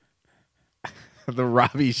The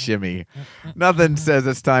Robbie shimmy. Nothing says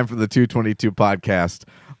it's time for the 222 podcast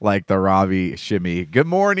like the Robbie shimmy. Good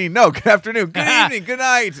morning. No, good afternoon. Good evening. Good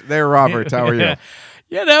night. There, Robert. How are you?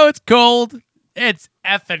 It's cold. It's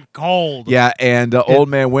effing cold. Yeah, and Old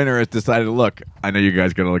Man Winter has decided, look, I know you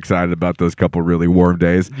guys get all excited about those couple really warm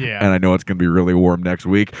days. Yeah. And I know it's going to be really warm next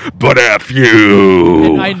week. But F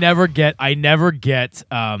you. And I never get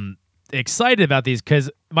excited about these because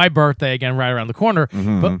my birthday, again, right around the corner,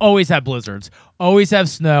 but always have blizzards, always have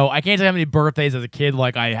snow. I can't tell you how many birthdays as a kid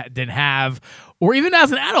like I didn't have, or even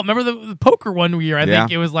as an adult. Remember the poker one year? I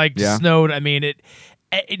think it was like snowed. I mean,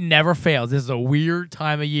 it never fails. This is a weird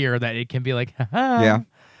time of year that it can be like, yeah.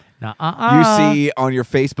 You You see on your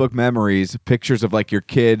Facebook memories pictures of like your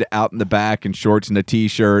kid out in the back in shorts and a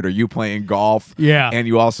t-shirt, or you playing golf. Yeah. And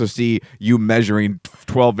you also see you measuring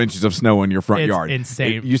 12 inches of snow in your front yard.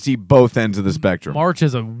 Insane. You see both ends of the spectrum. March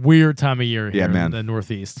is a weird time of year here in the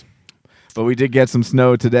Northeast. But we did get some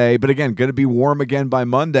snow today. But again, going to be warm again by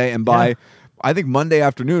Monday. And by, I think, Monday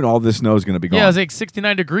afternoon, all this snow is going to be gone. Yeah, it was like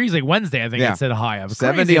 69 degrees like Wednesday, I think it said high.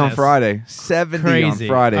 70 on Friday. 70 on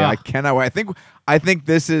Friday. I cannot wait. I think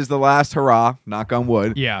this is the last hurrah, knock on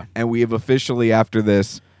wood. Yeah. And we have officially, after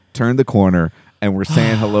this, turned the corner, and we're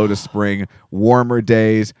saying hello to spring, warmer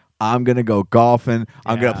days. I'm going to go golfing.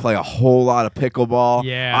 I'm going to play a whole lot of pickleball.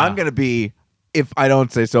 Yeah. I'm going to be, if I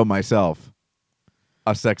don't say so myself,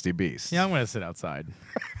 a sexy beast. Yeah, I'm going to sit outside.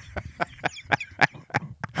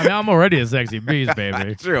 I mean, I'm already a sexy beast,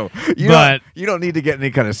 baby. True. You don't need to get any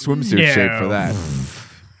kind of swimsuit shape for that.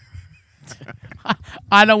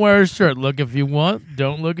 I don't wear a shirt. Look if you want.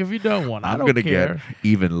 Don't look if you don't want. I don't I'm going to care. get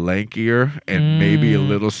even lankier and maybe a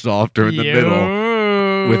little softer in the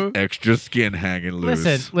middle with extra skin hanging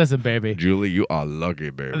loose. Listen, baby. Julie, you are lucky,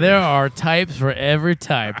 baby. There are types for every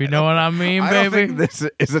type. You know what I mean, baby? I don't think this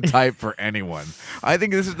is a type for anyone. I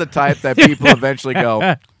think this is the type that people eventually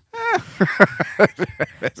go,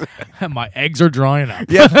 my eggs are drying up.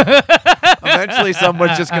 yeah. Eventually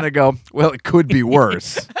someone's just going to go, well, it could be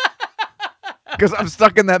worse. Because I'm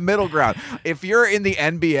stuck in that middle ground. If you're in the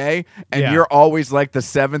NBA and you're always like the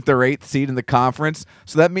 7th or 8th seed in the conference,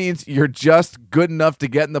 so that means you're just good enough to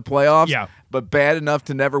get in the playoffs, but bad enough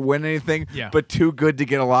to never win anything, but too good to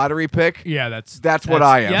get a lottery pick. Yeah, that's what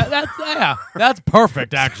I am. Yeah, that's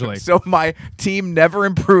perfect, actually. So my team never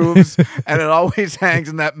improves, and it always hangs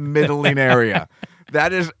in that middling area.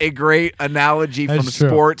 That is a great analogy from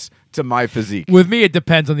sports to my physique. With me, it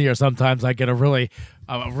depends on the year. Sometimes I get a really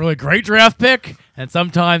great draft pick, and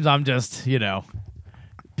sometimes I'm just,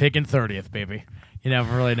 picking 30th, baby. You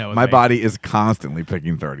never really know. My body is constantly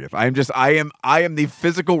picking 30th. I am the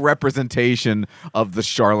physical representation of the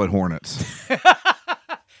Charlotte Hornets.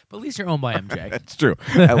 But at least you're owned by MJ. That's true.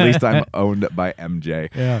 At least I'm owned by MJ.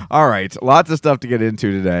 Yeah. All right. Lots of stuff to get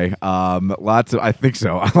into today. I think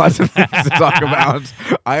so. Lots of things to talk about.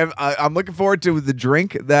 I'm looking forward to the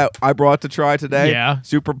drink that I brought to try today. Yeah.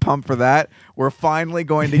 Super pumped for that. We're finally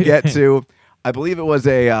going to get to, I believe it was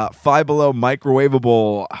a Five Below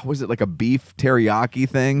microwavable, was it like a beef teriyaki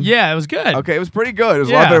thing? Yeah, it was good. Okay, it was pretty good. It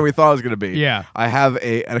was a lot better than we thought it was going to be. Yeah. I have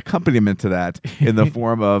an accompaniment to that in the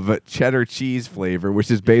form of cheddar cheese flavor,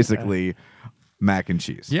 which is basically mac and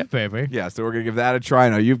cheese. Yeah, baby. Yeah, so we're going to give that a try.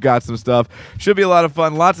 Now, you've got some stuff. Should be a lot of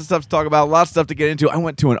fun. Lots of stuff to talk about. Lots of stuff to get into. I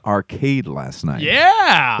went to an arcade last night.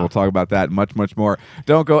 Yeah. We'll talk about that much, much more.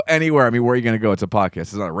 Don't go anywhere. I mean, where are you going to go? It's a podcast.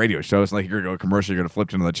 It's not a radio show. It's not like you're going to go to a commercial. You're going to flip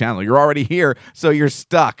to another channel. You're already here, so you're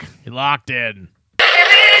stuck. You're locked in.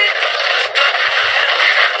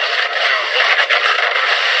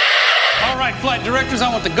 All right, flight directors,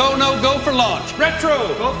 I want the go, no, go for launch. Retro.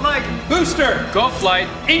 Go flight. Booster. Go flight.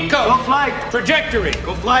 Inco. Go flight. Trajectory.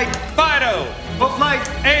 Go flight. Fido. Go flight.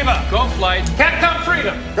 Ava. Go flight. Capcom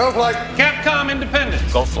Freedom. Go flight. Capcom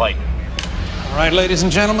Independence. Go flight. All right, ladies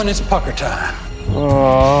and gentlemen, it's pucker time.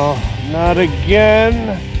 Oh, not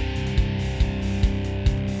again.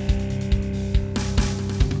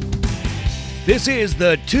 This is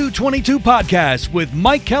the 222 Podcast with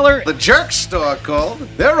Mike Keller The Jerk Store called.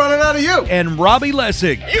 They're running out of you. and Robbie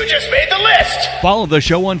Lessig. You just made the list. Follow the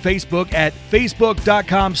show on Facebook at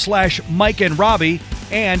facebook.com/Mike and Robbie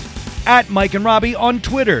and at Mike and Robbie on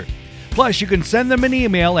Twitter. Plus, you can send them an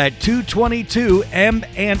email at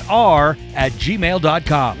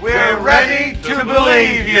 222mandr@gmail.com. We're ready to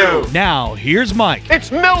believe you. Now, here's Mike.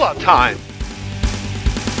 It's Miller time.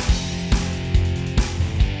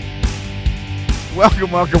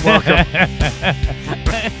 Welcome. Like,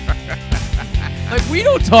 we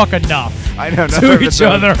don't talk enough. I know. To each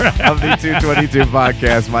other. Of the 222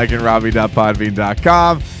 podcast,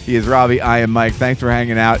 MikeandRobbie.podbean.com. He is Robbie. I am Mike. Thanks for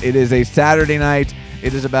hanging out. It is a Saturday night,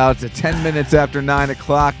 It is about 10 minutes after 9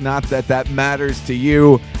 o'clock. Not that that matters to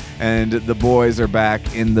you. And the boys are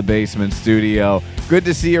back in the basement studio. Good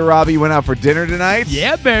to see you, Robbie. You went out for dinner tonight?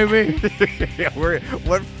 Yeah, baby.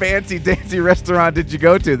 What fancy dancy restaurant did you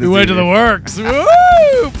go to this We went to evening? the Works.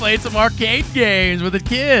 Woo! Played some arcade games with the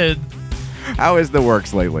kids. How is the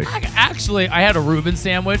Works lately? Actually, I had a Reuben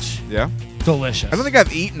sandwich. Yeah? Delicious. I don't think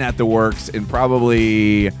I've eaten at the Works in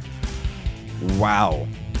probably,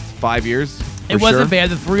 5 years. It wasn't bad.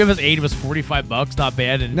 The three of us ate. It was $45. Not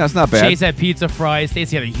bad. And No, it's not bad. Chase had pizza fries.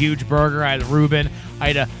 Stacey had a huge burger. I had a Reuben.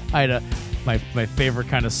 I had a my favorite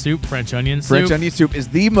kind of soup, French onion soup. French onion soup is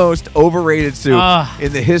the most overrated soup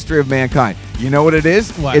in the history of mankind. You know what it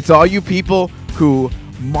is? What? It's all you people who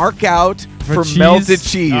mark out for cheese? melted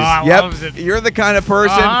cheese. Oh, I Yep. loves it. You're the kind of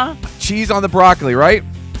person, Uh-huh. cheese on the broccoli, right?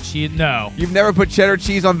 No. You've never put cheddar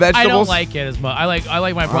cheese on vegetables? I don't like it as much. I like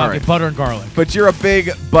my broccoli, right. butter and garlic. But you're a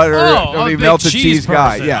big butter, I'm a big melted cheese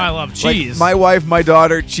guy. person. Yeah, I love Like cheese. my wife, my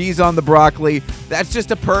daughter, cheese on the broccoli. That's just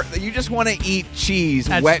you just want to eat cheese,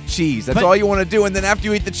 wet cheese. That's but- all you want to do. And then after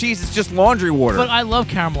you eat the cheese, it's just laundry water. But I love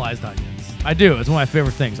caramelized onions. I do. It's one of my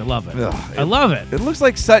favorite things. I love it. Ugh, I love it. It looks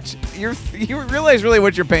like you realize really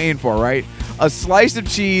what you're paying for, right? A slice of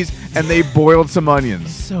cheese and they boiled some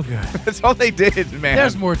onions. So good. That's all they did, man.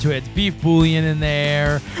 There's more to it. It's beef bouillon in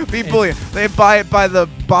there. Beef bouillon. They buy it by the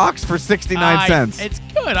box for 69 cents. It's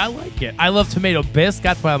good. I like it. I love tomato bisque.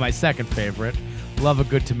 That's probably my second favorite. Love a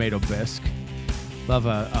good tomato bisque. Love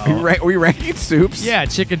we ranking soups? Yeah,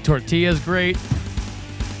 chicken tortilla is great.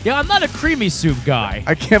 Yeah, I'm not a creamy soup guy.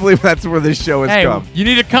 I can't believe that's where this show has Hey, come. you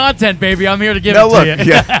need a content, baby. I'm here to give No, it look, to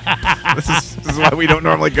you. yeah. this is why we don't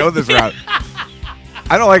normally go this route.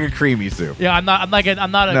 I don't like a creamy soup. Yeah, I'm not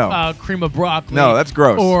a No. cream of broccoli. No, that's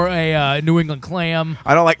gross. Or a New England clam.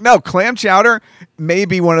 I don't like clam chowder may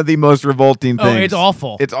be one of the most revolting Oh, things. it's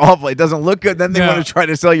awful. It's awful. It doesn't look good. Then they No. want to try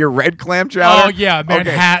to sell you red clam chowder. Oh yeah,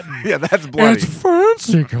 Manhattan. Okay. Yeah, that's bloody. It's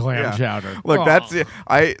fancy clam Yeah. chowder. Look, Oh. that's it.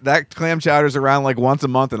 That clam chowder's around like once a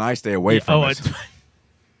month, and I stay away from it.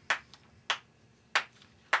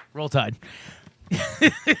 Roll Tide.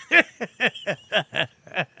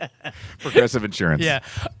 Progressive Insurance. Yeah.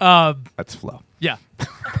 That's Flo. Yeah.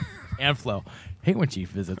 And Flo. Hate when Chief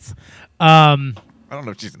visits. I don't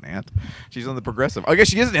know if she's an aunt. She's on the Progressive. I guess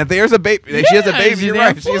she is an aunt. There's a baby. She has a Yeah, baby. she's You're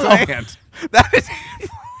Aunt right. She's Flo. an aunt. That is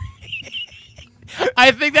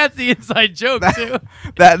I think that's the inside joke too.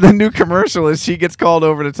 that the new commercial is she gets called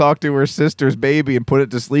over to talk to her sister's baby and put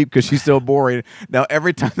it to sleep because she's so boring. Now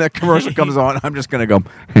every time that commercial comes on, I'm just gonna go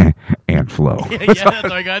Aunt Flo. Yeah, that's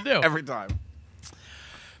all I gotta do. Every time.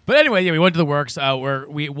 But anyway, yeah, we went to the Works where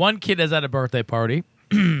one kid is at a birthday party.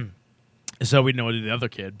 So we know what to do the other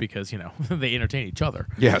kid because, they entertain each other.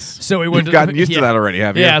 Yes. So we went You've gotten used to that already,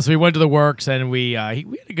 have you? Yeah, so we went to the Works and we had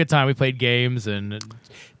a good time. We played games and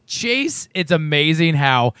Chase, it's amazing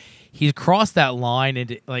how he's crossed that line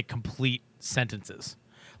into like complete sentences.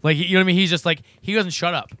 Like, you know what I mean? He's just like, he doesn't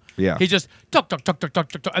shut up. Yeah. He's just talk.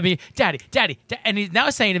 I mean, daddy. And he's now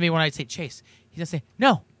saying to me when I say Chase, he's just saying,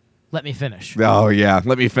 no, let me finish. Oh yeah,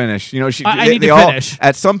 let me finish. I need to finish.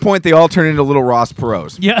 At some point, they all turn into little Ross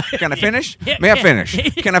Perot's. Yeah. Can I finish? Yeah. May I finish?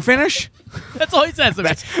 Can I finish? That's all he says to me.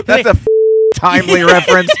 That's a timely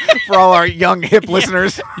reference for all our young hip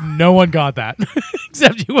listeners. No one got that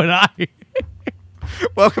except you and I.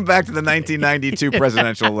 Welcome back to the 1992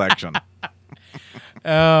 presidential election.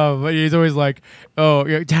 But he's always like, "Oh,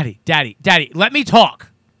 daddy, let me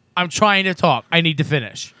talk. I'm trying to talk. I need to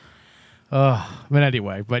finish." But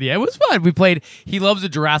anyway, it was fun. We played. He loves the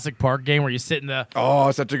Jurassic Park game where you sit in the.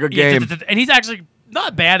 Oh, such a good game. And he's actually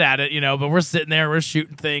not bad at it, but we're sitting there, we're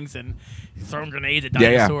shooting things and throwing grenades at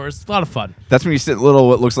Yeah. dinosaurs. It's a lot of fun. That's when you sit little,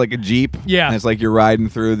 what looks like a Jeep. Yeah. And it's like you're riding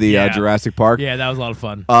through the Yeah. Jurassic Park. Yeah, that was a lot of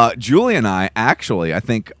fun. Julie and I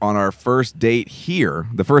think on our first date here,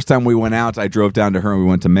 the first time we went out, I drove down to her and we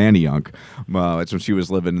went to Manayunk. It's when she was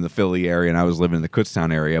living in the Philly area and I was living in the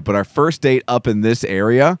Kutztown area. But our first date up in this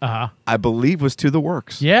area, I believe, was to the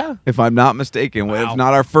Works. Yeah. If I'm not mistaken. Wow. If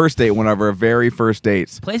not our first date, one of our very first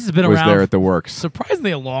dates. Place has been was around there at the Works. surprisingly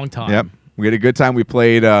a long time. Yep. We had a good time. We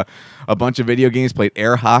played a bunch of video games, played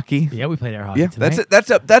air hockey. Yeah, we played air hockey Yeah, tonight.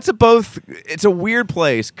 that's a both. It's a weird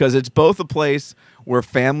place because it's both a place where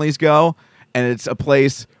families go, and it's a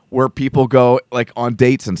place where people go like on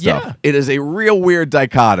dates and stuff. Yeah. It is a real weird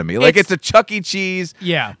dichotomy. Like it's a Chuck E. Cheese,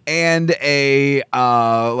 Yeah. and a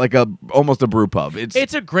almost a brew pub.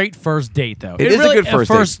 It's a great first date, though. It is really, a good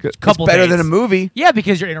first date. couple it's better dates. than a movie. Yeah,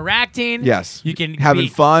 because you're interacting. Yes. You can Having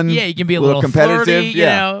fun, Yeah, you can be a little little competitive, flirty,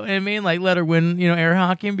 yeah. You know what I mean? Like, let her win, air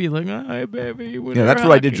hockey and be like, oh, hey, baby, you win Yeah, air that's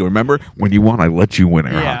what I did. hockey." You remember when you won, I let you win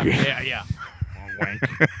air Yeah, hockey. yeah. Wink,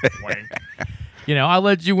 wink. I'll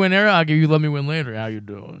let you win there. I'll give you let me win later. How you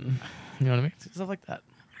doing? You know what I mean? Stuff like that.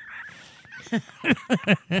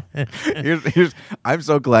 I'm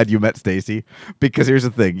so glad you met Stacy, because here's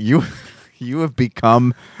the thing. You have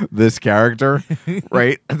become this character,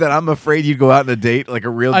 right? That I'm afraid you'd go out on a date, like a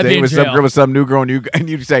real date with some girl, with some new girl, and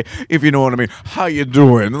you'd say, if you know what I mean, how you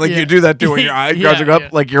doing? Like you do that too when your eyebrows are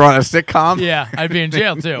up, like you're on a sitcom. Yeah, I'd be in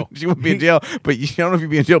jail too. She would be in jail, but you don't know if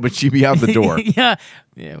you'd be in jail, but she'd be out the door. Yeah.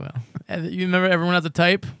 Well, you remember everyone has a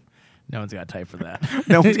type? No one's got a type for that.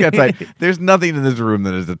 No one's got a type. There's nothing in this room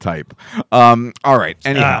that is a type. All right.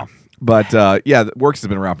 Anyhow. But the Works has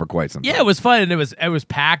been around for quite some time. Yeah, it was fun, and it was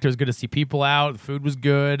packed. It was good to see people out. The food was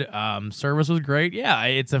good. Service was great. Yeah,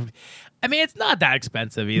 it's not that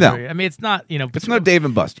expensive either. No. I mean, it's not, it's no Dave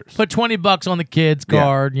and Buster's. Put $20 on the kid's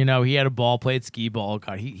card. Yeah. He had a ball, played skee ball.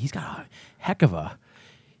 God, he's got a heck of a.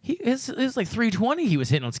 It's like 320 he was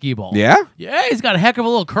hitting on skee ball. Yeah? Yeah, he's got a heck of a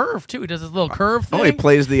little curve, too. He does this little curve thing. Oh, he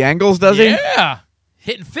plays the angles, does he? Yeah.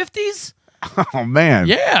 Hitting 50s. Oh, man.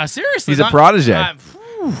 Yeah, seriously. He's a protege.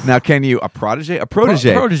 Now, can you a protege? A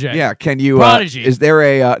protege. Protege. Yeah. Can you? Prodigy. Is there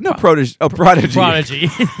a no protege? Oh, prodigy. Prodigy.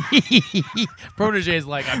 Protege is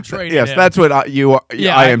like I'm training. Yes, him. that's what I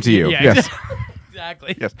am to you. Yeah, yes.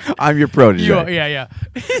 Exactly. Yes, I'm your protege. Yeah.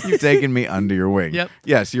 You've taken me under your wing. Yep.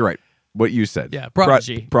 Yes, you're right. What you said. Yeah,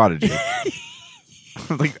 prodigy. Prodigy.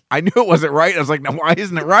 Like I knew it wasn't right. I was like, no, why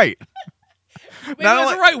isn't it right? Maybe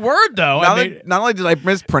that's the right word though. Not only did I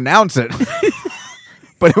mispronounce it,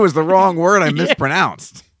 but it was the wrong word I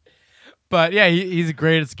mispronounced. But yeah, he's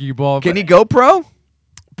great at skee ball. Can he go pro?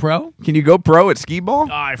 Pro? Can you go pro at skee ball?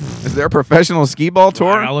 Is there a professional skee ball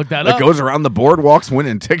tour? I'll look that that up. goes around the boardwalks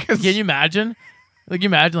winning tickets? Can you imagine? Like,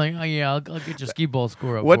 oh yeah, I'll get your skee ball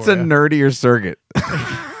score up. What's a nerdier circuit?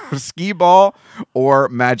 Skee ball or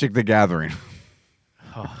Magic the Gathering?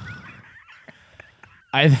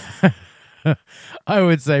 I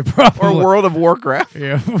would say probably or World of Warcraft.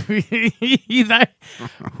 Yeah.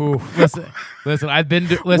 Listen. I've been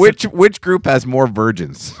to which group has more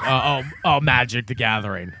virgins? Magic the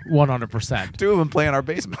Gathering, 100%. Two of them play in our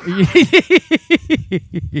basement.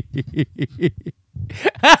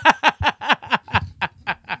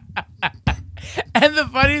 And the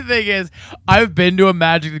funny thing is, I've been to a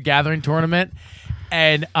Magic the Gathering tournament,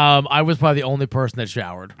 and I was probably the only person that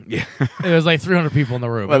showered. Yeah, it was like 300 people in the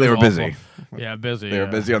room. Well, they were busy. Yeah, busy. They were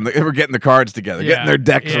busy. They were getting the cards together, getting their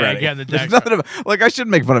decks ready. Getting the decks. There's nothing I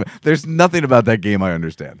shouldn't make fun of it. There's nothing about that game I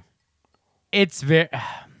understand. It's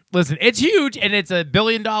listen, it's huge, and it's $1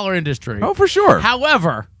 billion industry. Oh, for sure.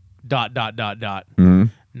 However, ... Mm-hmm.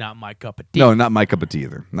 Not my cup of tea. No, not my cup of tea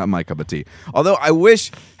either. Not my cup of tea. Although I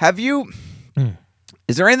wish,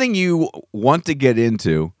 is there anything you want to get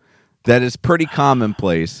into that is pretty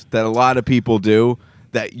commonplace that a lot of people do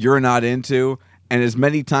that you're not into? And as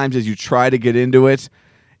many times as you try to get into it,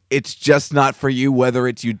 it's just not for you, whether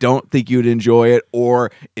it's you don't think you'd enjoy it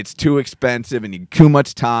or it's too expensive and you too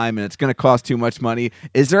much time and it's going to cost too much money.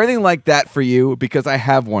 Is there anything like that for you? Because I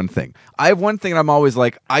have one thing. I have one thing and I'm always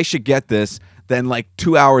like, I should get this. Then like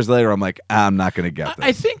 2 hours later, I'm like, I'm not going to get this.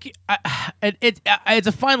 I think it's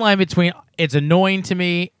a fine line between it's annoying to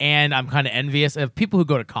me and I'm kind of envious of people who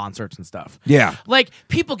go to concerts and stuff. Yeah. Like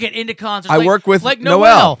people get into concerts. I work with like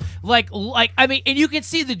Noel. Like I mean, and you can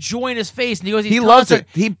see the joy in his face. And he goes, he loves it.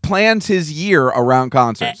 He plans his year around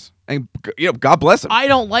concerts. And God bless him. I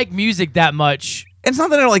don't like music that much. It's not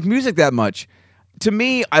that I don't like music that much. To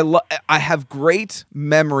me, I have great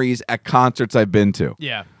memories at concerts I've been to.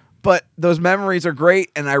 Yeah. But those memories are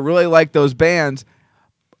great, and I really like those bands.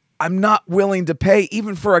 I'm not willing to pay,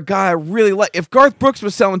 even for a guy I really like. If Garth Brooks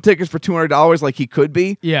was selling tickets for $200 like he could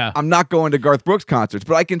be, I'm not going to Garth Brooks concerts.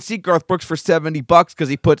 But I can see Garth Brooks for $70 because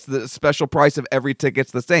he puts the special price of every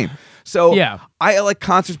ticket's the same. So I like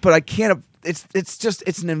concerts, but I can't.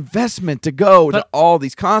 It's an investment to go to all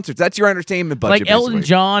these concerts. That's your entertainment budget. Like Elton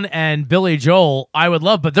John and Billy Joel, I would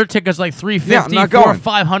love, but their tickets like $350, I'm not going.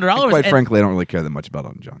 $500. Quite frankly, I don't really care that much about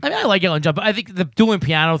Elton John. I mean, I like Elton John, but I think the dueling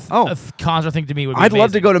piano concert thing to me would be I'd amazing.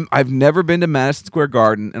 love to go to. I've never been to Madison Square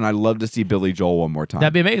Garden, and I'd love to see Billy Joel one more time.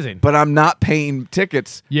 That'd be amazing. But I'm not paying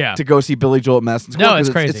tickets to go see Billy Joel at Madison Square. No, it's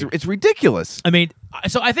crazy. It's ridiculous. I mean,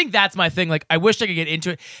 so I think that's my thing. Like, I wish I could get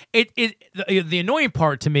into it. The annoying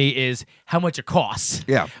part to me is how much it costs.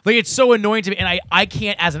 Yeah. Like, it's so annoying to me, and I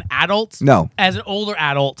can't, as an adult, No. As an older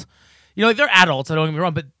adult, like, they're adults, I don't get me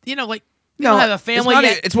wrong, but, like, don't have a family it's,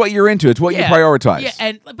 yet. it's what you're into. It's what you prioritize.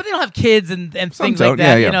 Yeah, but they don't have kids and things like don't,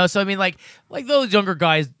 that. yeah. You know, so I mean, like those younger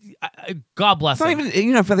guys. God bless It's not them.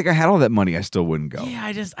 even, if I think I had all that money, I still wouldn't go. Yeah,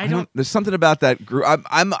 I don't. There's something about that group.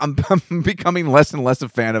 I'm becoming less and less a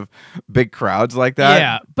fan of big crowds like that.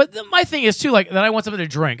 Yeah, but my thing is too, like, that I want something to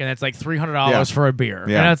drink, and it's like $300 for a beer,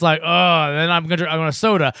 Yeah. and it's like, oh, then I want a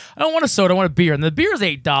soda. I don't want a soda. I want a beer, and the beer is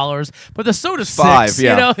 $8, but the soda's $5. $6.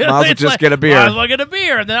 Yeah, You know, might as well It's just like, get a beer. Might as well get a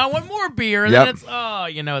beer, and then I want more beer, and Yep. then it's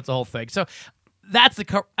it's a whole thing. So that's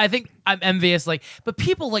I think I'm envious, but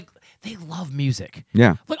people they love music.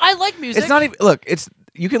 Yeah. Look, I like music. It's not even. Look,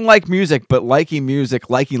 you can like music, but liking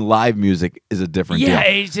live music is a different deal. Yeah,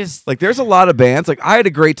 it's just Like, there's a lot of bands. Like, I had a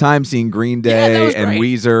great time seeing Green Yeah, that Day was and great.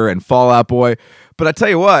 Weezer and Fall Out Boy. But I tell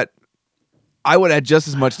you what, I would have had just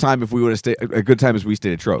as much time if we would have stayed a good time as we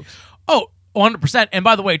stayed at Trogs. 100%. And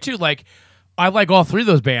by the way, too, I like all three of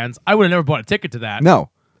those bands. I would have never bought a ticket to that. No,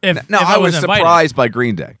 If I was wasn't invited. surprised by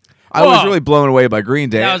Green Day. I was Whoa. really blown away by Green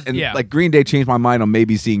Day, That was- and yeah. Green Day changed my mind on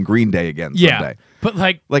maybe seeing Green Day again someday. But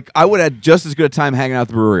Like, I would have had just as good a time hanging out at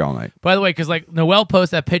the brewery all night. by the way, because Noel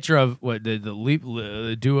posted that picture of what the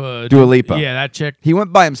Dua Lipa. Yeah, that chick. He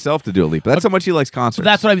went by himself to do a leap. That's how much he likes concerts.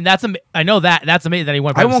 That's what I mean. I know that. That's amazing that he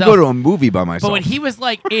went by I won't himself. go to a movie by myself. But when he was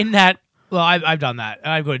in that, well, I've done that.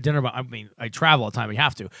 I go to dinner, but I mean, I travel all the time. You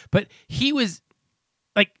have to. But he was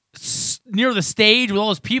near the stage with all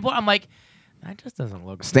those people. I'm like, that just doesn't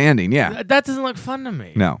look. standing, yeah. That doesn't look fun to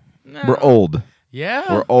me. No. We're old.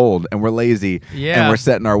 Yeah. We're old and we're lazy. Yeah. And we're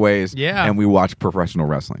set in our ways. Yeah. And we watch professional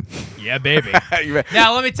wrestling. Yeah, baby.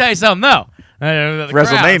 Now let me tell you something though.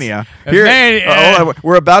 WrestleMania. Crowds. Here, Mania.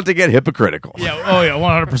 we're about to get hypocritical. Yeah. Oh yeah.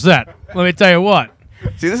 100%. Let me tell you what.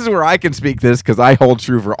 See, this is where I can speak this because I hold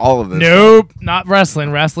true for all of this. Nope, not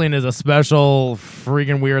wrestling. Wrestling is a special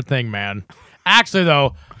freaking weird thing, man. Actually,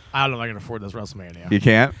 though, I don't know if I can afford this WrestleMania. You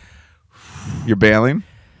can't? You're bailing?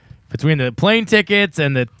 Between the plane tickets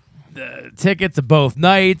and the tickets of both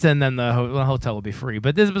nights, and then the hotel will be free.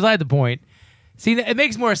 But this is beside the point. See, it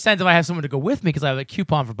makes more sense if I have someone to go with me because I have a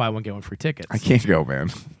coupon for buy one get one free tickets. I can't go, man.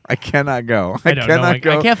 I cannot go. I don't know. I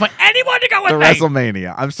can't find anyone to go with to me.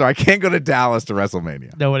 WrestleMania. I'm sorry. I can't go to Dallas to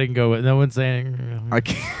WrestleMania. Nobody can go with. No one's saying. I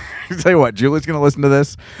can't. Tell you what, Julie's going to listen to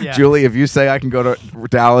this. Yeah. Julie, if you say I can go to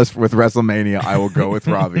Dallas with WrestleMania, I will go with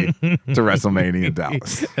Robbie to WrestleMania in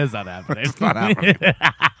Dallas. It's not happening. It's not happening.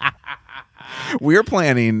 We're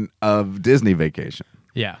planning a Disney vacation.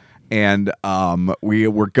 Yeah. And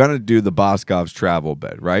we're going to do the Boscov's travel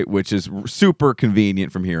bed, right? Which is super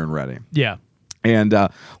convenient from here in Reading. Yeah. And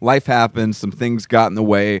life happened. Some things got in the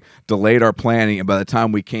way, delayed our planning. And by the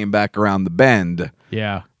time we came back around the bend,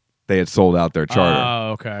 Yeah. they had sold out their charter.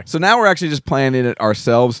 Oh, okay. So now we're actually just planning it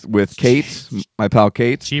ourselves with Kate, my pal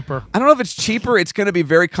Kate. Cheaper. I don't know if it's cheaper. It's going to be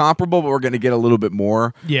very comparable, but we're going to get a little bit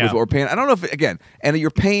more Yeah. with what we're paying. I don't know if, again, and you're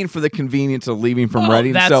paying for the convenience of leaving from Oh,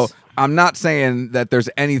 Reading. So that's- I'm not saying that there's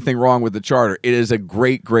anything wrong with the charter. It is a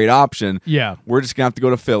great, great option. Yeah. We're just going to have to go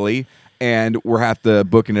to Philly, and we'll have to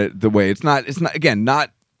book it the way. It's not, again,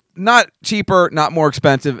 not cheaper, not more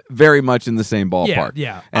expensive, very much in the same ballpark.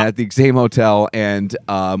 Yeah. And at the same hotel, and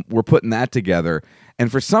we're putting that together. And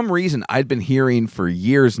for some reason, I'd been hearing for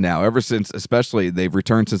years now, ever since, especially they've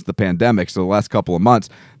returned since the pandemic, so the last couple of months,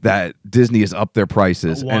 that Disney has upped their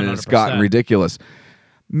prices and it's 100%. gotten ridiculous.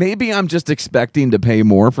 Maybe I'm just expecting to pay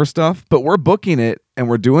more for stuff, but we're booking it and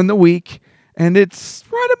we're doing the week, and it's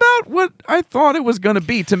right about what I thought it was going to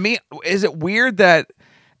be. To me, is it weird that,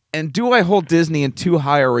 and do I hold Disney in too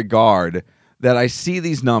high a regard that I see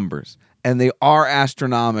these numbers and they are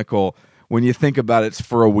astronomical when you think about it's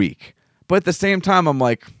for a week? But at the same time, I'm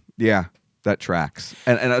like, yeah, that tracks.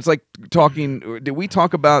 And it's like did we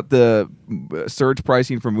talk about the surge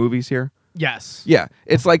pricing for movies here? Yes. Yeah.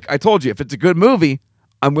 It's like I told you, if it's a good movie,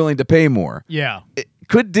 I'm willing to pay more. Yeah.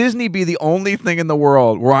 Could Disney be the only thing in the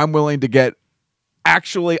world where I'm willing to get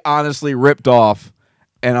actually, honestly ripped off,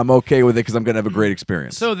 and I'm okay with it because I'm going to have a great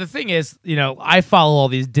experience? So the thing is, I follow all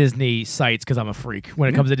these Disney sites because I'm a freak when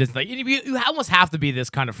it comes to Disney. Like, you almost have to be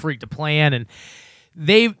this kind of freak to plan, and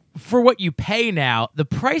for what you pay now, the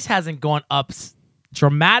price hasn't gone up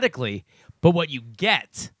dramatically, but what you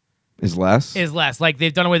get is less. Like,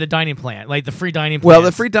 they've done away with the dining plan, like the free dining plan. Well,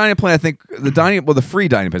 the free dining plan, I think the free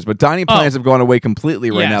dining plans, but dining plans have gone away completely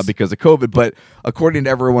right now because of COVID. But according to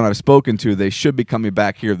everyone I've spoken to, they should be coming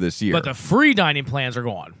back here this year. But the free dining plans are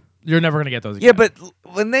gone. You're never going to get those again. Yeah, but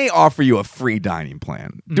when they offer you a free dining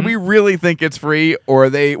plan, do we really think it's free, or are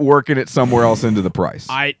they working it somewhere else into the price?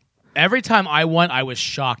 Every time I went, I was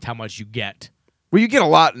shocked how much you get Well, you get a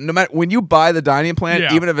lot. No matter when you buy the dining plan,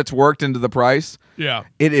 Yeah. even if it's worked into the price, Yeah.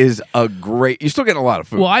 it is a great. You still get a lot of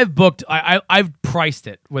food. Well, I've booked. I've priced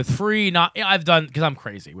it with free. Not I've done because I'm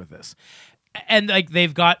crazy with this. And like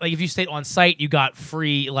they've got like if you stayed on site, you got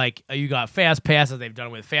free like you got fast passes. They've done it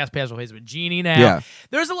with fast pass with Genie now. Yeah.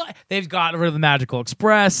 There's a lot. They've got rid of the Magical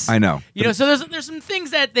Express. I know. You know, so there's some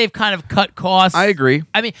things that they've kind of cut costs. I agree.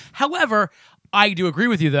 I mean, however, I do agree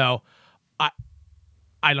with you though.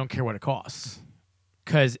 I don't care what it costs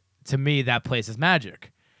because to me that place is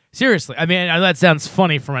magic. Seriously, I mean that sounds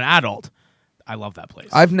funny from an adult. I love that place.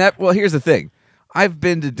 Well, here's the thing. I've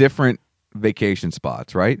been to different vacation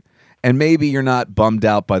spots, right? And maybe you're not bummed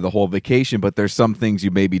out by the whole vacation, but there's some things you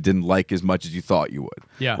maybe didn't like as much as you thought you would.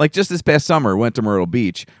 Yeah. Like just this past summer, went to Myrtle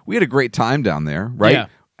Beach. We had a great time down there, right? Yeah.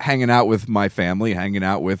 Hanging out with my family, hanging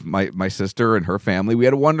out with my sister and her family. We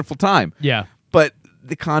had a wonderful time. Yeah. But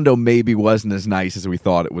the condo maybe wasn't as nice as we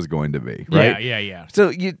thought it was going to be, right? Yeah. So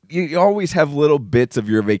you always have little bits of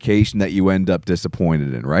your vacation that you end up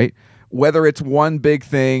disappointed in, right? Whether it's one big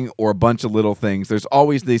thing or a bunch of little things, there's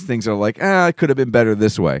always these things that are like, it could have been better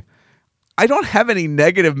this way. I don't have any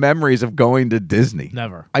negative memories of going to Disney.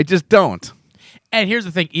 Never. I just don't. And here's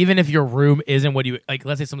the thing, even if your room isn't what you like,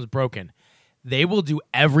 let's say something's broken, they will do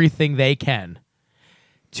everything they can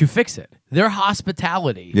to fix it. Their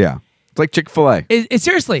hospitality. Yeah. It's like Chick-fil-A. It's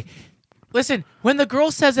seriously. Listen, when the girl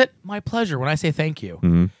says it, my pleasure, when I say thank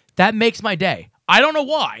you, that makes my day. I don't know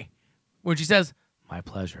why. When she says, my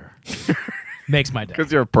pleasure, makes my day.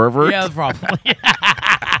 Because you're a pervert? Yeah, probably.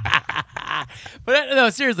 But no,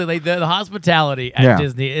 seriously, like the hospitality at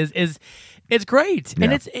Disney is it's great,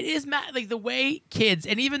 and it is like the way kids,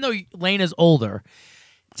 and even though Lane is older,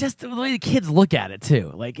 just the way the kids look at it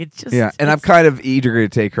too, like it's just and I'm kind of eager to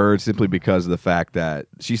take her simply because of the fact that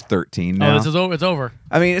she's 13 now. Oh, this is over. It's over.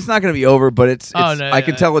 I mean, it's not going to be over, but it's Oh, no, I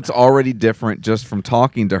can tell it's already different just from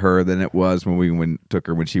talking to her than it was when we took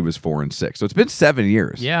her when she was 4 and 6. So it's been 7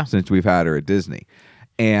 years since we've had her at Disney.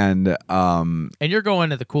 And you're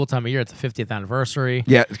going at the cool time of year. It's the 50th anniversary.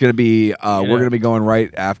 Yeah, it's going to be we're going to be going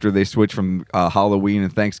right after they switch from Halloween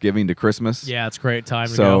and Thanksgiving to Christmas. Yeah, it's a great time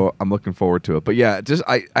to so go. I'm looking forward to it. But yeah, just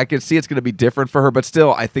I can see it's going to be different for her, but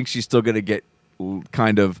still I think she's still going to get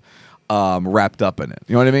kind of wrapped up in it.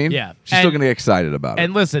 You know what I mean? Yeah. She's still going to get excited about it.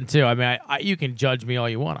 And listen, too, I mean, you can judge me all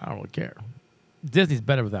you want. I don't really care. Disney's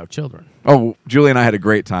better without children. Oh, Julie and I had a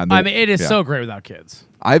great time. I mean, it is so great without kids.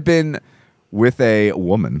 I've been with a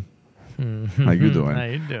woman. How you doing? How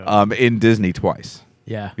you doing? In Disney twice.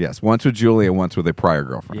 Yeah. Yes, once with Julie and once with a prior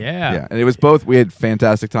girlfriend. Yeah. And it was both. We had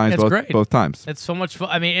fantastic times both times. It's so much fun.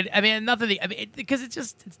 I mean, because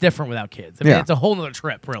it's different without kids. I mean, it's a whole nother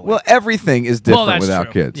trip, really. Well, everything is different that's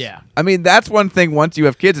without true. kids. Yeah. I mean, that's one thing. Once you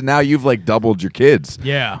have kids, and now you've like doubled your kids.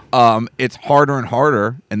 Yeah. It's harder and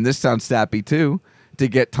harder, and this sounds sappy too, to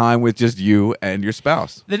get time with just you and your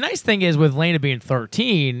spouse. The nice thing is with Lena being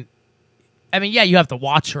 13. I mean, yeah, you have to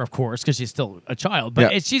watch her, of course, because she's still a child.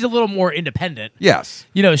 But she's a little more independent. Yes.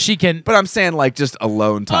 You know, she can. But I'm saying like just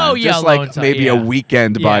alone time. Oh, yeah, just alone like time, maybe a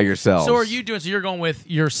weekend by yourself. So are you doing? So you're going with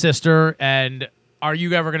your sister, and are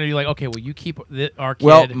you ever going to be like, okay, well, you keep our kid?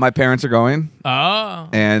 Well, my parents are going. Oh.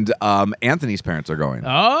 And Anthony's parents are going.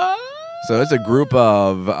 Oh. So it's a group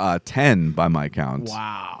of 10 by my count.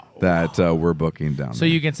 Wow. That we're booking down So there.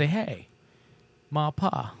 you can say, hey, Ma,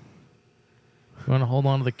 Pa, you want to hold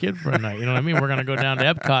on to the kid for a night? You know what I mean? We're going to go down to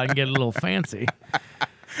Epcot and get a little fancy.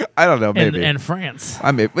 I don't know, maybe. And France.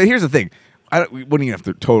 I mean, but here's the thing. We wouldn't even have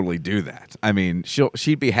to totally do that. I mean,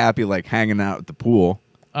 she'd be happy like hanging out at the pool.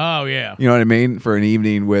 Oh, yeah. You know what I mean? For an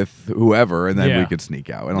evening with whoever, and then Yeah. we could sneak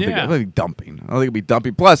out. I don't think Yeah. it'll be dumping. I don't think it'll be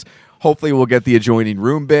dumping. Plus, hopefully we'll get the adjoining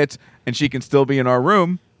room bit, and she can still be in our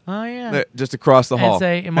room. Oh, yeah. Just across the hall. And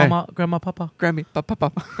say, Mama, Grandma, Papa. Grammy,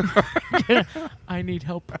 Papa. I need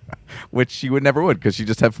help. Which she would never would, because she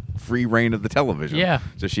just have free reign of the television. Yeah.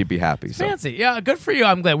 So she'd be happy. So. Fancy. Yeah, good for you.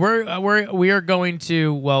 I'm glad. We are going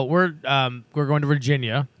to, we're going to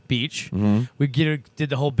Virginia Beach. Mm-hmm. We did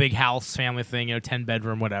the whole big house family thing,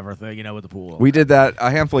 10-bedroom, whatever thing, with the pool. We did that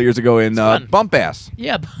a handful of years ago in fun. Bump Ass.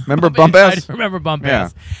 Yeah. Remember Bump Ass? I remember Bump Yeah.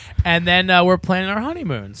 Ass. And then we're planning our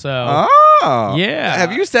honeymoon. So Oh. Yeah.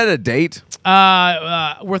 Have you set a date?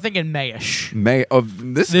 we're thinking Mayish. May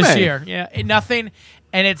of this This May? year. Yeah. Nothing.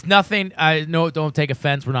 And it's nothing. No, don't take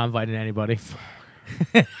offense. We're not inviting anybody.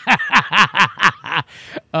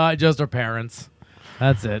 Just our parents.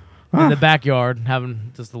 That's it. In the backyard,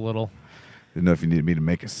 having just a little. Didn't know if you needed me to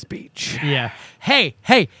make a speech. Yeah. Hey.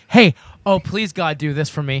 Oh, please, God, do this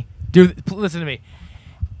for me. Listen to me.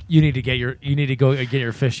 You need to go get your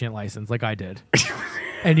officiant license, like I did,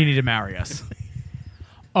 and you need to marry us.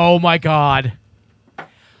 Oh my God.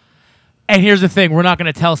 And here's the thing: we're not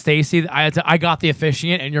going to tell Stacy that I got the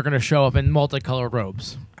officiant, and you're going to show up in multicolored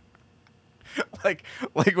robes.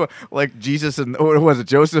 like Jesus and what was it?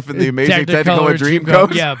 Joseph and the Amazing Technicolor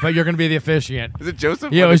Dreamcoat? Yeah, but you're going to be the officient. Is it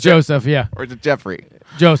Joseph? Yeah, it was Joseph. Yeah, or is it Jeffrey?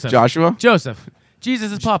 Joseph. Joshua? Joseph.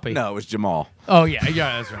 Jesus is puppy. No, it was Jamal. Oh yeah,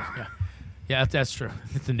 that's right. Yeah, that's true.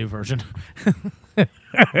 It's a new version.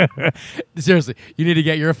 Seriously, you need to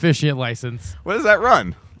get your officiant license. What does that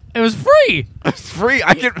run? It was free. It's free.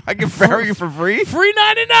 I can marry you for free. Free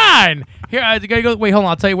 99. Here, I gotta go. Wait, hold on.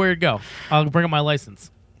 I'll tell you where to go. I'll bring up my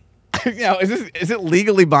license. Now, is it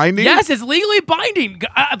legally binding? Yes, it's legally binding,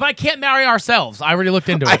 but I can't marry ourselves. I already looked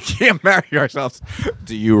into it. I can't marry ourselves.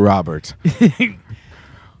 Do you, Robert?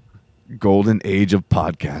 Golden age of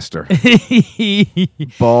podcaster,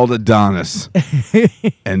 bald Adonis,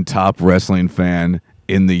 and top wrestling fan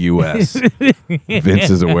in the U.S. Vince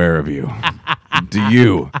is aware of you. Do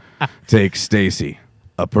you take Stacy,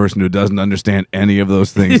 a person who doesn't understand any of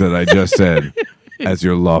those things that I just said, as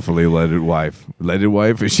your lawfully wedded wife? Wedded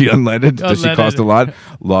wife? Is she unleaded? Does she cost a lot?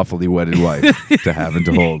 Lawfully wedded wife to have and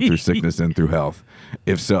to hold through sickness and through health.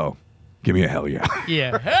 If so, give me a hell yeah.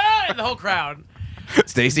 Yeah. Hey, the whole crowd.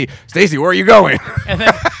 Stacy, where are you going? And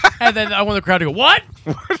then I want the crowd to go, what?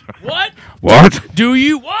 What? What? Do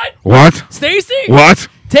you what? What? Stacy? What?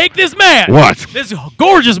 Take this man. What? This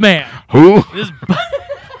gorgeous man. Who? This.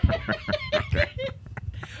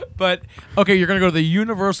 But okay, you're gonna go to the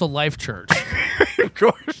Universal Life Church. Of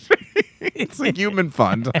course. It's a human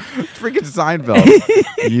fund. Freaking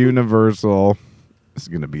Seinfeld. Universal. This is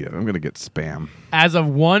gonna be it. I'm gonna get spam. As of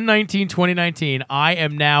 1/19/2019, I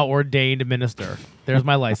am now ordained minister. There's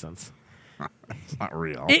my license. It's not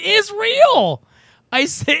real. It is real. I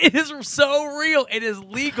say it is so real. It is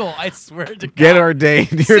legal. I swear to God. Get ordained.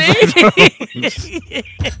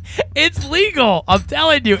 It's legal. I'm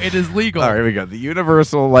telling you, it is legal. All right, here we go. The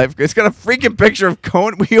Universal Life. It's got a freaking picture of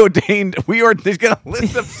Cohen. He's got a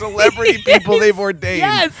list of celebrity people they've ordained.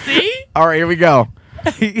 Yeah, see? All right, here we go.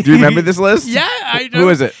 Do you remember this list? Yeah, I know. Who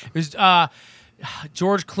is it? It was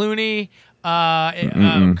George Clooney,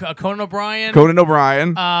 Conan O'Brien. Conan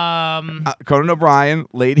O'Brien,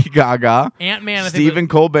 Lady Gaga, Ant-Man. Stephen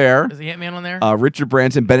Colbert. Is the Ant-Man on there? Richard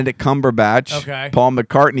Branson, Benedict Cumberbatch, okay. Paul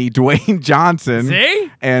McCartney, Dwayne Johnson,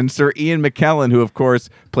 see? And Sir Ian McKellen, who of course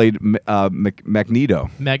played Magneto.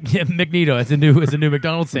 Magneto. It's a new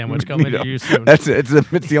McDonald's sandwich coming to you soon. It's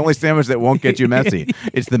the only sandwich that won't get you messy.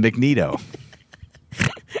 It's the Magneto.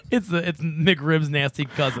 It's McRib's nasty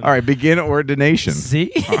cousin. All right, begin ordination. See?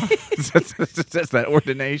 That's that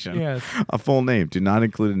ordination. Yes. A full name. Do not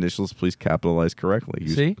include initials. Please capitalize correctly.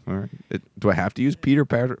 See? All right. Do I have to use Peter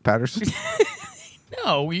Patterson?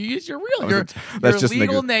 No, you use your real That's just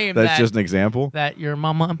legal name. That's just an example. That your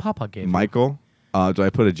mama and papa gave you. Michael. Do I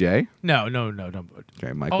put a J? No, don't put.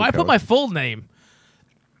 Okay, Michael. Oh, I put my full name.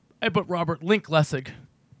 I put Robert Link Lessig.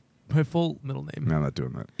 My full middle name. No, I'm not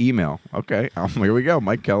doing that. Email. Okay. Here we go.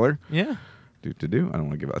 Mike Keller. Yeah. Do. I don't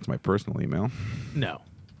want to give out. That's my personal email. No.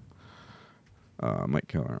 Mike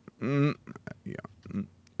Keller. Yeah.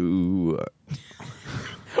 Ooh.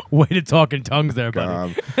 Way to talk in tongues there,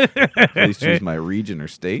 buddy. Please choose my region or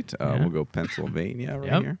state. We'll go Pennsylvania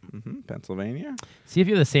here. Pennsylvania. See if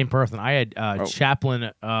you're the same person. I had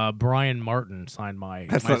Chaplain Brian Martin sign my.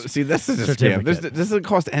 That's not. See, this is a scam. This doesn't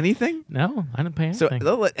cost anything. No, I didn't pay anything. So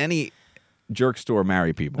they'll let any jerk store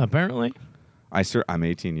marry people. Apparently. I'm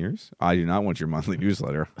 18 years. I do not want your monthly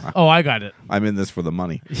newsletter. Oh, I got it. I'm in this for the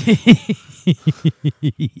money.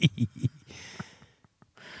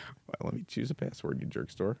 Let me choose a password, you jerk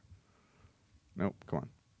store. Nope, come on.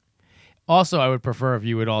 Also, I would prefer if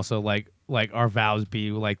you would also like our vows be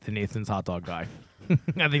like the Nathan's hot dog guy.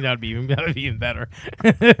 I think that would be even better.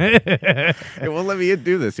 It won't let me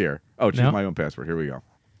do this here. Oh, choose my own password. Here we go.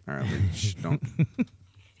 All right, don't.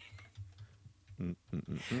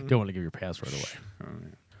 Don't want to give your password away.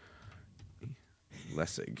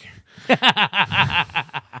 Lessig.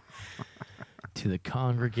 To the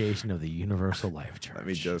congregation of the Universal Life Church. Let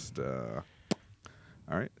me just, all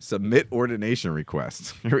right, submit ordination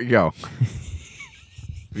request. Here we go.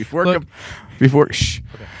 Before, shh.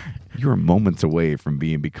 Okay. You're moments away from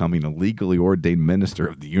becoming a legally ordained minister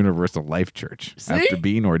of the Universal Life Church. See? After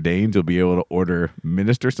being ordained, you'll be able to order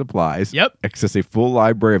minister supplies, yep, access a full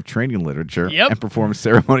library of training literature, yep, and perform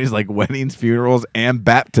ceremonies like weddings, funerals, and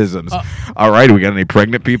baptisms. All right, we got any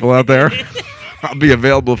pregnant people out there? I'll be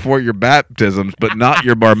available for your baptisms, but not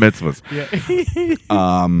your bar mitzvahs. Yeah.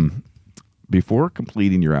 Before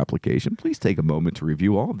completing your application, please take a moment to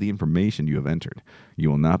review all of the information you have entered. You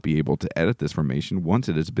will not be able to edit this information once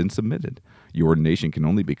it has been submitted. Your ordination can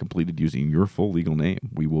only be completed using your full legal name.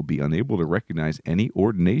 We will be unable to recognize any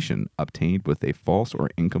ordination obtained with a false or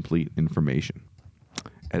incomplete information.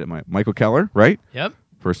 Edit Michael Keller, right? Yep.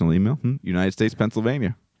 Personal email, United States,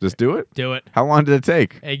 Pennsylvania. Just do it? Do it. How long did it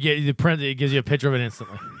take? It gives you a picture of it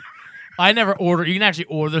instantly. I never order. You can actually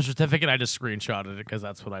order the certificate. I just screenshotted it because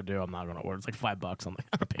that's what I do. I'm not going to order. It's like $5. I'm like,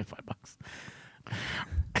 I'm paying $5.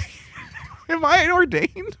 Am I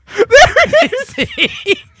ordained? There it is.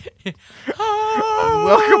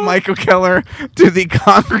 Welcome, Michael Keller, to the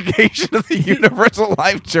congregation of the Universal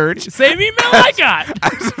Life Church. Same email I got.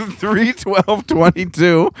 As of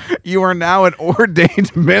 3/12/22, you are now an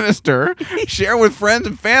ordained minister. Share with friends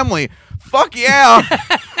and family. Fuck yeah.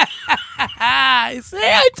 See,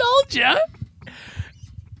 I told you.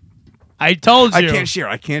 I told you.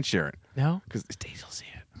 I can't share it. No? Because Daisy will see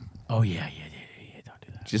it. Oh, yeah. Don't do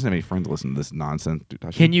that. She doesn't have any friends to listen to this nonsense.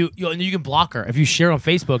 Can you can block her. If you share on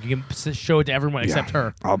Facebook, you can show it to everyone except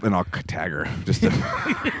her. I'll tag her. Just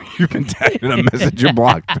you've been tagged in a message. You're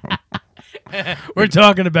blocked. We're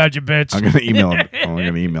talking about you, bitch. I'm gonna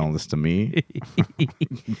email this to me.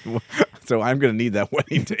 So I'm gonna need that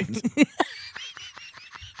wedding date.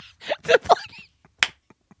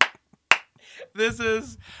 This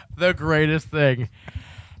is the greatest thing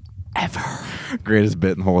ever. Greatest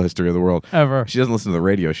bit in the whole history of the world. Ever. She doesn't listen to the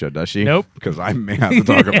radio show, does she? Nope. Because I may have to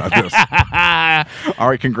talk about this. All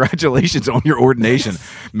right, congratulations on your ordination.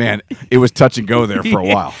 Man, it was touch and go there for a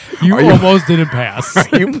while. You almost didn't pass.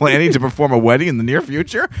 Are you planning to perform a wedding in the near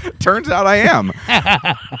future? Turns out I am.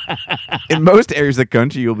 In most areas of the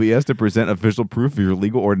country, you'll be asked to present official proof of your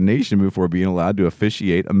legal ordination before being allowed to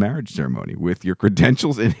officiate a marriage ceremony. With your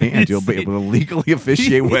credentials in hand, you'll be able to legally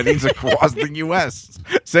officiate weddings across the U.S.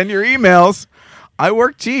 Send your emails. I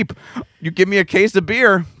work cheap. You give me a case of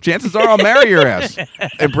beer, chances are I'll marry your ass.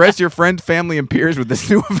 Impress your friends, family, and peers with this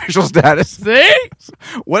new official status. See?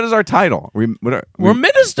 What is our title? We're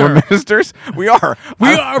minister. We're ministers? We are.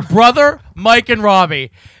 We are Brother Mike and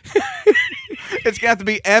Robbie. It's got to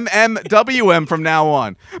be MMWM from now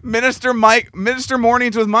on. Minister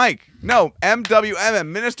Mornings with Mike. No, MWMM.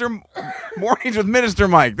 Minister Mornings with Minister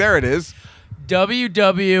Mike. There it is.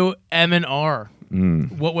 WWM&R.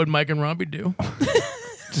 What would Mike and Robbie do?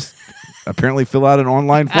 Just apparently fill out an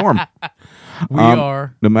online form. We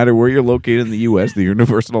are. No matter where you're located in the U.S., the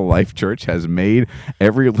Universal Life Church has made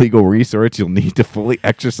every legal resource you'll need to fully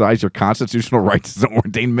exercise your constitutional rights as an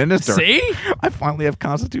ordained minister. See? I finally have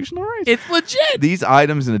constitutional rights. It's legit. These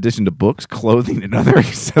items, in addition to books, clothing, and other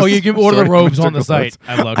accessories. Oh, you can order the robes on the site.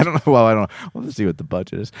 I looked. I don't know. Well, I don't know. Well, let's see what the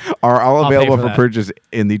budget is. Are all available for purchase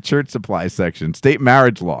in the church supply section. State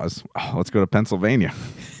marriage laws. Oh, let's go to Pennsylvania.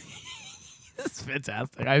 This is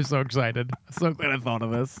fantastic. I'm so excited. I'm so glad I thought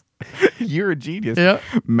of this. You're a genius. Yeah.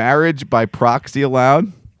 Marriage by proxy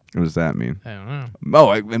allowed. What does that mean? I don't know.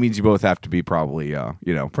 Oh, it means you both have to be probably,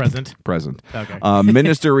 present. Present. Okay.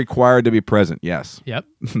 Minister required to be present. Yes. Yep.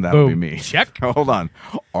 That would be me. Check. Oh, hold on.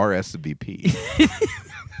 RSVP.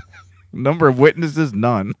 Number of witnesses,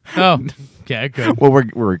 none. Oh, okay, good. Well, we're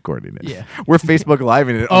recording it. Yeah. We're Facebook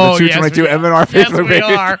Living it on the 222 MNR Facebook page. Yes,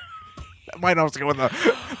 we are. That might also go with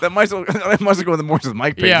that must go with the Morse with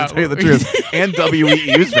Mike page, Yeah. to tell you the truth. And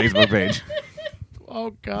WEU's Facebook page.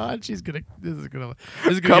 Oh God, this is gonna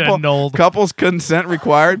get annulled. Couples consent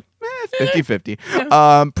required.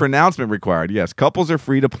 50-50. Pronouncement required. Yes, couples are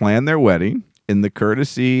free to plan their wedding in the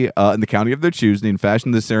county of their choosing and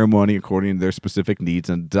fashion the ceremony according to their specific needs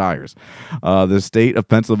and desires. The state of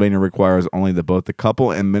Pennsylvania requires only that both the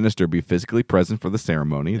couple and minister be physically present for the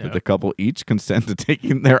ceremony, that the couple each consent to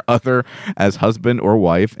taking their other as husband or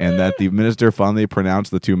wife, and that the minister finally pronounce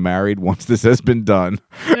the two married once this has been done.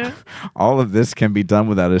 Yeah. All of this can be done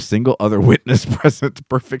without a single other witness present.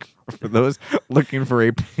 Perfect for those looking for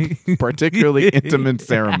a particularly intimate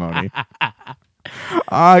ceremony.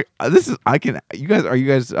 Are you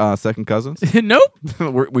guys second cousins? Nope.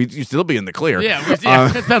 You still be in the clear. Yeah, it's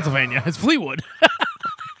Pennsylvania. It's Fleetwood.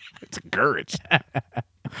 It's a courage.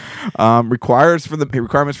 Requirements for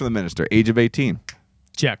the minister: age of 18.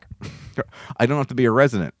 Check. I don't have to be a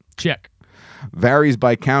resident. Check. Varies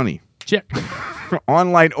by county. Check.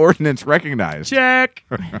 Online ordinance recognized. Check.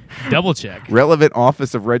 Double check. Relevant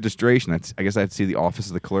office of registration. I guess I have to see the office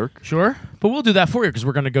of the clerk. Sure. But we'll do that for you because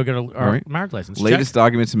we're going to go get our right. marriage license. Latest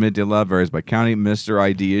documents submitted to law varies by county. Minister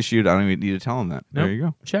ID issued. I don't even need to tell them that. Nope. There you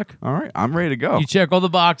go. Check. All right. I'm ready to go. You check all the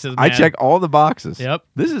boxes, man. I check all the boxes. Yep.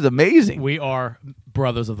 This is amazing. We are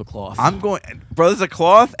brothers of the cloth. I'm going brothers of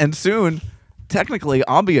cloth, and soon, technically,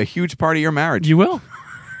 I'll be a huge part of your marriage. You will.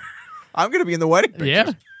 I'm going to be in the wedding picture.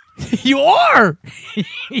 Yeah. You are.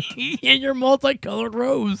 In your multicolored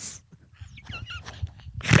robes.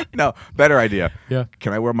 No, better idea. Yeah.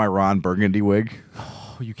 Can I wear my Ron Burgundy wig?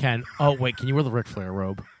 Oh, you can. Oh, wait. Can you wear the Ric Flair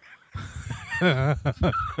robe?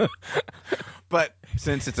 But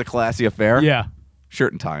since it's a classy affair, Yeah.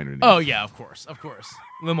 shirt and tie underneath. Oh, yeah, of course. Of course.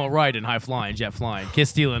 Limo riding, high flying, jet flying, kiss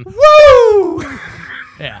stealing. Woo!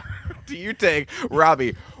 Yeah. Do you take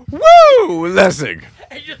Robbie? Woo! Lessig.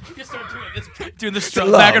 And you just start doing this To back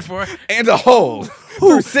love and forth. and a hole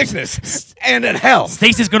through sickness and in hell.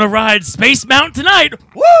 Stacey's gonna ride Space Mountain tonight.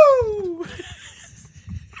 Woo!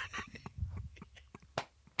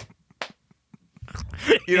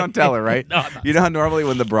 You don't tell her, right? No, I'm not. You know how normally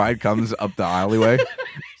when the bride comes up the alleyway,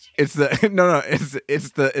 it's the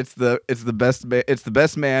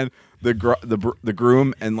best man, the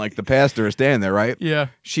groom, and like the pastor are standing there, right? Yeah.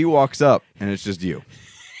 She walks up and it's just you,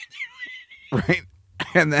 right?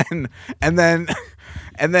 And then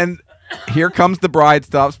here comes the bride,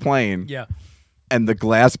 stops playing. Yeah. And the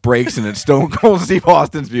glass breaks and it's Stone Cold Steve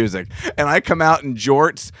Austin's music. And I come out in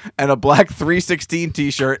jorts and a black 316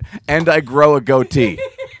 t-shirt and I grow a goatee.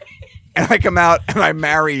 And I come out and I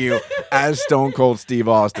marry you as Stone Cold Steve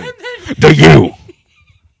Austin. Do you,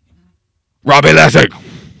 Robbie Lessig,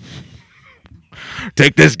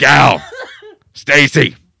 take this gal,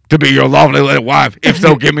 Stacy, to be your lovely little wife? If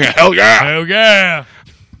so, give me a hell yeah. Oh, yeah.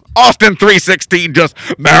 Austin 316 just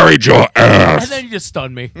married your ass. And then you just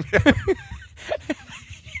stun me.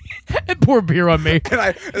 And pour beer on me.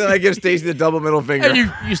 And then I give Stacy the double middle finger.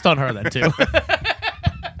 And you stun her then, too.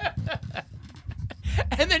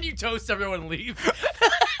 And then you toast everyone and leave.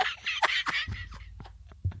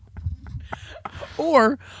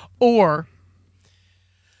 Or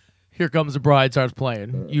here comes the bride, starts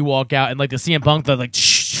playing. You walk out and like the CM Punk, they're like,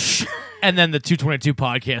 shh, and then the 222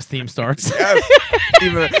 podcast theme starts. We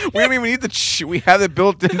don't even need the we have it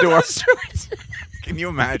built into our. Can you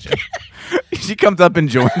imagine? She comes up and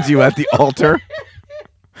joins you at the altar,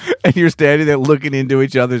 and you're standing there looking into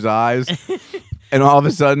each other's eyes, and all of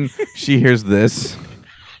a sudden she hears this.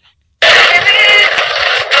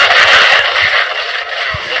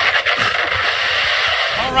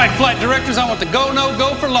 All right, flight directors, I want the go, no,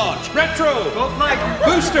 go for launch. Retro. Go flight.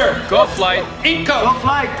 Booster. Go flight. Inco. Go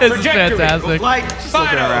flight. This is Trajectory. fantastic. Go flight.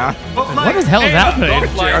 Looking around. Go flight. What the hell is happening? Go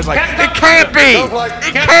flight. JR's like, Captain it can't be. Go flight.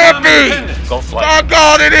 It can't be. Go flight. Oh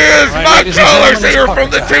God, it is. Right, My ladies and colors gentlemen, here let's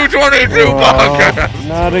from the park 222 podcast.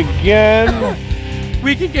 Not again.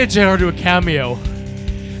 We could get JR to a cameo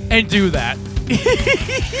and do that. We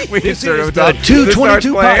This insert is him the up. This starts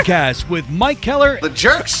 222 playing. podcast with Mike Keller The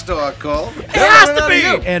jerk store called. It has to be.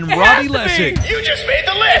 and Robbie Lessig. You just made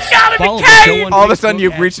the list. Gotta Follow be the show Kane. on All of a sudden, Facebook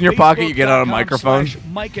you at reach in your pocket, you get out a microphone.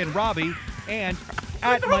 Facebook.com/Mike and Robbie and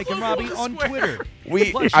at Mike and Robbie on Twitter.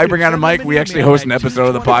 I bring out a mic. We actually host an episode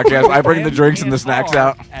of the podcast. I bring the drinks and the snacks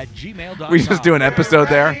out. We just do an episode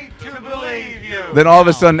there. Ready to believe you. Then all of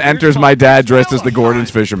a sudden enters my dad dressed as the Gordon's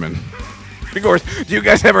fisherman. Of course, do you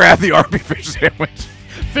guys ever have the Arby fish sandwich?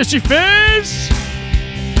 Fishy fish.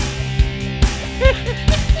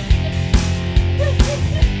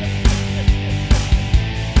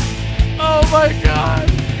 Oh my God.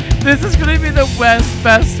 This is going to be the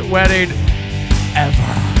best wedding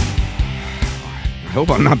ever. I hope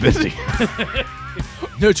I'm not busy.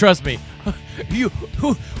 No, trust me. You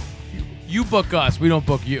book us. We don't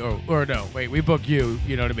book you. Or no, wait, we book you.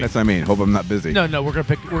 You know what I mean? That's what I mean. Hope I'm not busy. No, we're gonna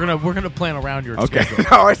pick. We're gonna plan around your Okay. schedule.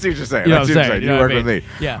 No, I see what you're saying. You know I see what I'm what saying, you're you know You work what I with mean?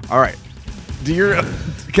 me. Yeah. All right.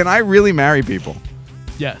 Can I really marry people?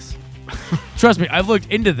 Yes. Trust me, I've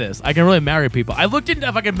looked into this. I can really marry people. I looked into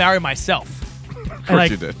if I could marry myself. Of course I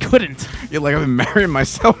you did. couldn't. You're like, I've been marrying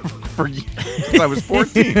myself for years since I was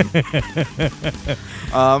 14.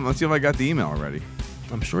 Let's see if I got the email already.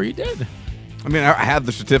 I'm sure you did. I mean, I have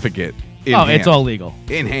the certificate in Oh, hand. it's all legal.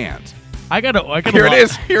 in hand. I gotta. Here it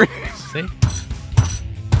is. Here it is. See?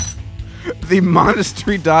 The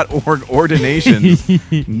monastery.org ordination.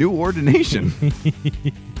 New ordination.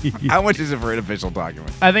 How much is it for an official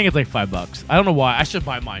document? I think it's like $5. I don't know why. I should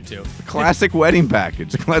buy mine too. Classic wedding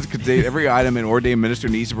package. The classic contains every item an ordained minister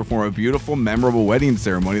needs to perform a beautiful, memorable wedding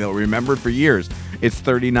ceremony that will be remembered for years. It's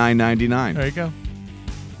 $39.99. There you go.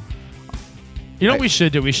 You know what we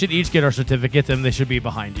should do? We should each get our certificates, and they should be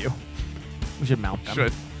behind you. We should mount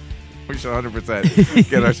them. We should 100%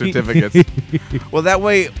 get our certificates. Well, that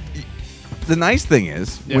way, the nice thing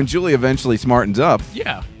is, Yeah. when Julie eventually smartens up,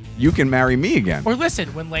 Yeah. you can marry me again. Or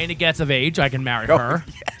listen, when Lena gets of age, I can marry Oh, her.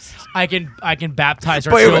 Yes. I can baptize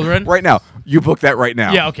her Wait, children. right now, you book that right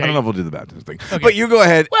now. Yeah, okay. I don't know if we'll do the baptism thing, Okay. but you go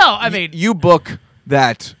ahead. Well, I mean, you book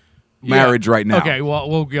that marriage Yeah. right now. Okay, well,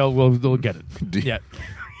 we'll get it. Do- Yeah.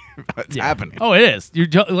 It's happening. Oh, it is. You're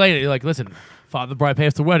like, listen, Father Bride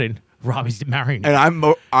pays the wedding. Robbie's marrying you.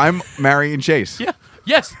 And I'm marrying Chase. Yeah.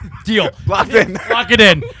 Yes. Deal. Locked in. Lock it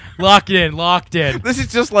in. Lock it in. Locked in. This is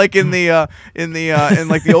just like in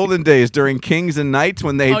like the olden days during kings and knights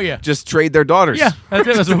when they just trade their daughters. Yeah. That's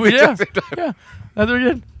it. That's what we did. Yeah. That's what we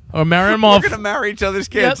did. Or marry them off. We're gonna marry each other's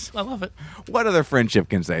kids. Yep, I love it. What other friendship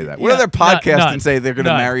can say that? What other podcast none. can say they're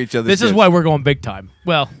gonna marry each other's kids? This is why we're going big time.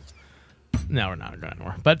 Well, no, we're not going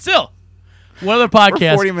anywhere. But still, what other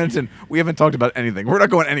podcast? We're 40 minutes in. We haven't talked about anything. We're not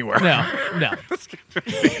going anywhere. No.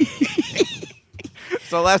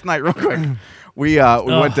 So last night, real quick, we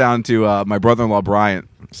went down to my brother-in-law Bryant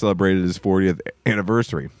celebrated his 40th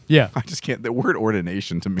anniversary. Yeah. I just can't. The word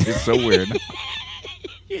ordination to me is so weird.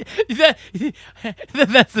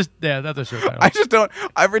 That's a show title. I just don't.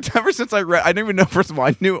 Ever since I read, I didn't even know. First of all,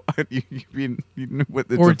 I knew you knew what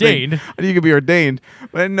it's ordained. I knew you could be ordained,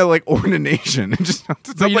 but I didn't know like ordination. It just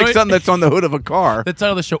sounds like something that's on the hood of a car. The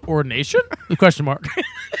title of the show, Ordination? The question mark.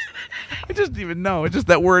 I just didn't even know. It's just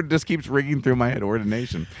that word just keeps ringing through my head.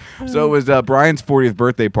 Ordination. So it was Brian's 40th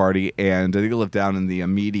birthday party, and I think he lived down in the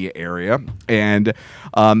media area, and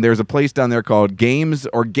there's a place down there called Game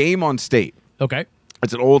on State. Okay.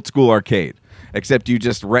 It's an old school arcade, except you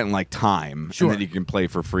just rent like time, Sure. and then you can play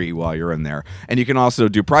for free while you're in there. And you can also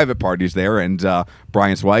do private parties there. And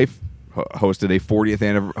Brian's wife hosted a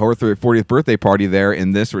 40th birthday party there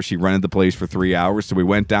in this, where she rented the place for 3 hours. So we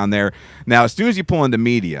went down there. Now, as soon as you pull into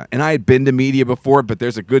media, and I had been to media before, but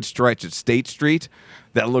there's a good stretch at State Street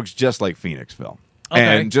that looks just like Phoenixville.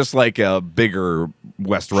 Okay. And just like a bigger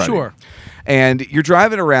West Reading. Sure. And you're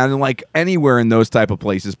driving around, and like anywhere in those type of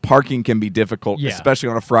places, parking can be difficult, especially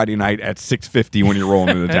on a Friday night at 6:50 when you're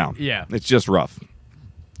rolling into town. Yeah. It's just rough.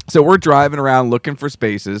 So we're driving around looking for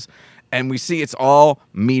spaces, and we see it's all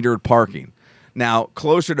metered parking. Now,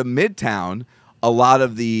 closer to Midtown, a lot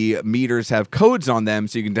of the meters have codes on them,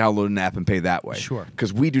 so you can download an app and pay that way. Sure.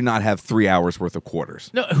 Because we do not have 3 hours worth of quarters.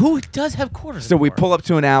 No, who does have quarters? So we anymore? pull up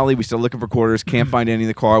to an alley. We start looking for quarters. Can't find any in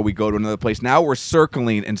the car. We go to another place. Now we're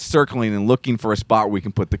circling and looking for a spot where we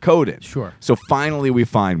can put the code in. Sure. So finally we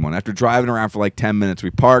find one. After driving around for like 10 minutes, we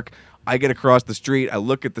park. I get across the street. I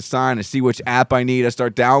look at the sign. I see which app I need. I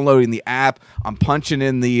start downloading the app. I'm punching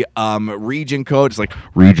in the region code. It's like,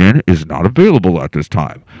 region is not available at this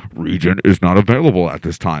time. Region is not available at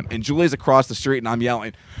this time. And Julie's across the street, and I'm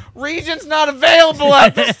yelling, region's not available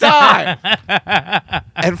at this time.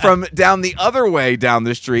 And from down the other way down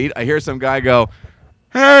the street, I hear some guy go,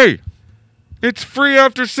 hey, it's free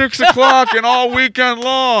after 6 o'clock and all weekend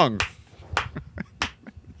long.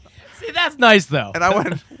 See, that's nice, though. And I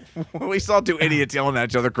went... We saw two idiots yelling at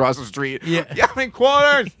each other across the street. Yeah. I mean,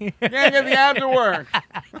 quarters. Can't get the app to work.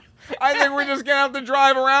 I think we're just going to have to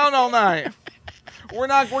drive around all night. We're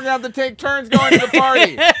going to have to take turns going to the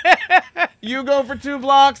party. You go for 2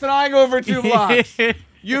 blocks and I go for 2 blocks.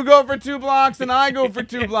 You go for 2 blocks and I go for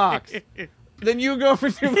 2 blocks. Then you go for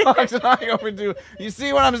 2 blocks and I go for 2. You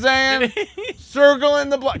see what I'm saying? Circle in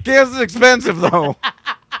the block. Gas is expensive, though.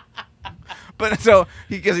 But so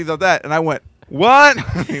he thought that, and I went, what?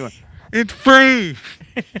 He went, it's free,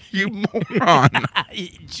 you moron. You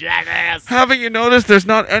jackass. Haven't you noticed there's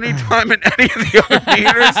not any time in any of the other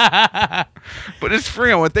meters? But it's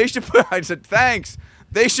free. I said, thanks.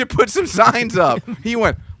 They should put some signs up. He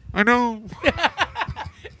went, I know.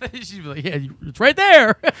 She'd be like, yeah, it's right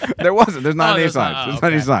there. There wasn't. There's not any there's signs. not. There's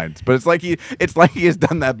not any signs. But it's like he has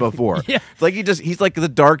done that before. Yeah. It's like he's like the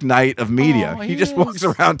Dark Knight of media. Oh, he he just walks is.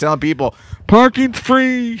 around telling people, parking's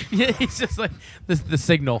free. Yeah, he's just like the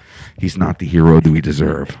signal. He's not the hero that we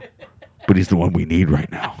deserve, but he's the one we need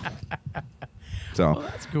right now. So,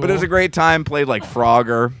 that's cool. But it was a great time. Played like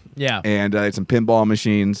Frogger. Yeah. And some pinball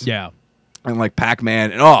machines. Yeah. And like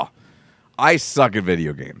Pac-Man. And I suck at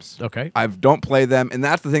video games. Okay. I don't play them, and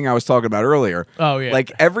that's the thing I was talking about earlier. Oh, yeah.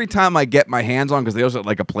 Like every time I get my hands on, because they also have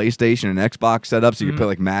like a PlayStation and Xbox set up, so you can play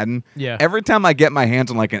like Madden. Yeah. Every time I get my hands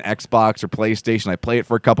on like an Xbox or PlayStation, I play it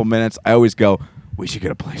for a couple minutes. I always go, we should get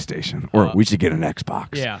a PlayStation, or we should get an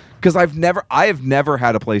Xbox. Yeah. Because I have never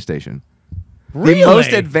had a PlayStation. Really? The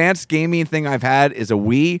most advanced gaming thing I've had is a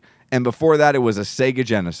Wii, and before that, it was a Sega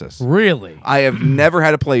Genesis. Really? I have never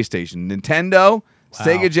had a PlayStation. Nintendo.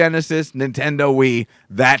 Sega Genesis, Nintendo Wii,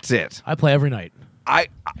 that's it. I play every night.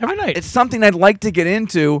 Every night. It's something I'd like to get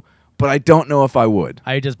into, but I don't know if I would.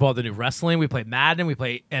 I just bought the new wrestling. We play Madden. We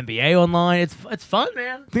play NBA online. It's fun,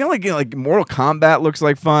 man. I think like Mortal Kombat looks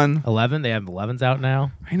like fun. 11. They have 11s out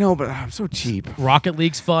now. I know, but I'm so cheap. Rocket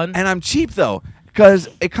League's fun. And I'm cheap, though, because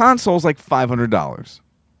a console's like $500.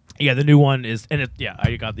 Yeah, the new one is, and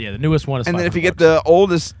I got the newest one is. And then if you get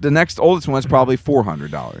 $500. the next oldest one, it's probably $400.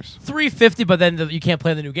 $350, but then you can't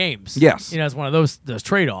play the new games. Yes. It's one of those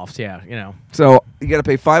trade-offs. Yeah, So you got to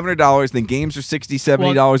pay $500. Then games are $60,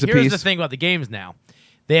 $70 a piece. Here's the thing about the games now.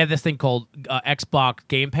 They have this thing called Xbox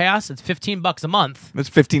Game Pass. It's $15 a month. It's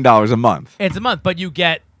 $15 a month. It's a month, but you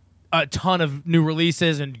get a ton of new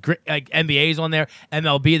releases and like NBA's on there.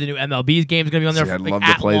 MLB, the new MLB game is going to be on there. I'd love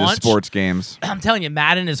to play the sports games. I'm telling you,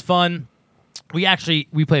 Madden is fun. We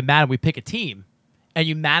play Madden. We pick a team, and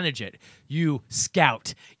you manage it. You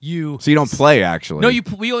scout. So you don't play, actually? No,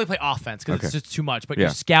 we only play offense because it's just too much. But you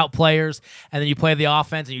scout players, and then you play the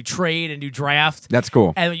offense, and you trade, and you draft. That's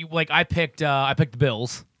cool. And I picked the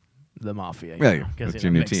Bills. The Mafia. Yeah, that's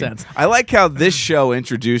your new team. Sense. I like how this show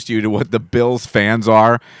introduced you to what the Bills fans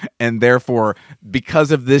are, and therefore, because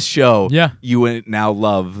of this show, you now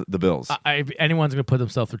love the Bills. Anyone's gonna put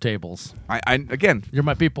themselves through tables. Again, you're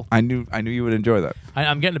my people. I knew you would enjoy that.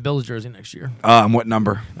 I'm getting a Bills jersey next year. What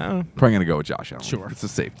number? Probably gonna go with Josh Allen. Sure, it's a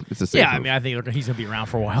safe. Yeah, move. I think he's gonna be around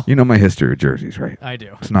for a while. You know my history with jerseys, right? I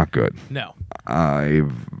do. It's not good. No.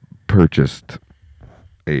 I've purchased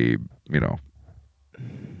a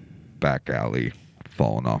back alley,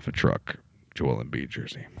 falling off a truck, Joel Embiid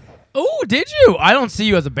jersey. Oh, did you? I don't see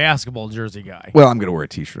you as a basketball jersey guy. Well, I'm going to wear a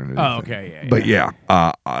T-shirt. Oh, okay, yeah.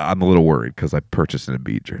 But I'm a little worried because I purchased an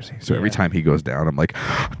Embiid jersey. So every time he goes down, I'm like,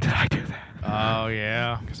 did I do that? Oh,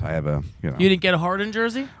 yeah. Because I have a, You didn't get a Harden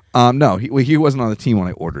jersey? No, he wasn't on the team when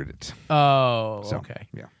I ordered it. Oh, so, okay.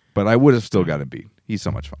 Yeah, but I would have still got Embiid. He's so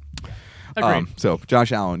much fun. Agreed. So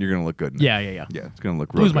Josh Allen, you're gonna look good. Yeah. Yeah, it's gonna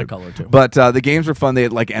look real Blue's good. my color too. But the games were fun. They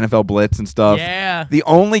had like NFL Blitz and stuff. Yeah. The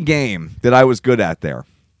only game that I was good at there,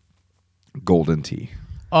 Golden Tee.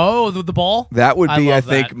 Oh, the ball? That would be, I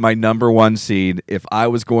think, that. my number one seed if I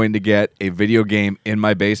was going to get a video game in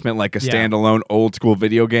my basement, like a standalone old school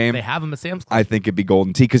video game. They have them at Sam's Club. I think it'd be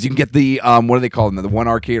Golden Tee because you can get the what do they call them? The One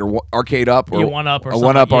Arcade or Arcade Up or One Up or a something.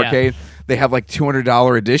 One Up Arcade. They have like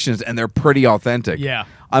 $200 editions and they're pretty authentic. Yeah.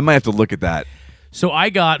 I might have to look at that. So I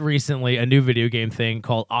got recently a new video game thing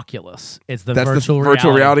called Oculus. It's That's virtual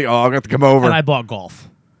reality. Oh, I'm gonna have to come over. And I bought golf.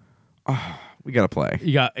 We gotta play.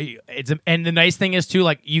 And the nice thing is too,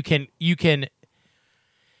 like you can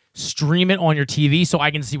stream it on your TV, so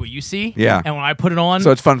I can see what you see. Yeah. And when I put it on,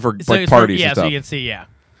 so it's fun for like parties and stuff. so you can see. Yeah.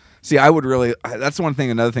 See, I would really. That's one thing.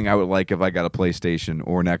 Another thing I would like if I got a PlayStation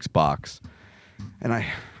or an Xbox, and I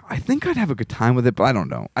think I'd have a good time with it, but I don't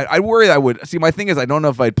know. I worry I would. See, my thing is I don't know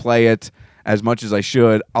if I'd play it as much as I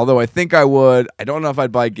should, although I think I would. I don't know if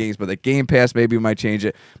I'd buy games, but the Game Pass maybe might change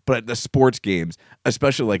it. But the sports games,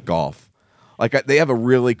 especially like golf, like they have a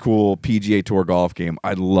really cool PGA Tour golf game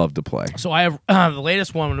I'd love to play. So I have the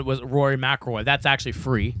latest one was Rory McIlroy. That's actually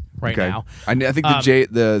free now. I think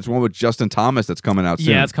the one with Justin Thomas that's coming out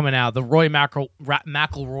soon. Yeah, it's coming out. The Rory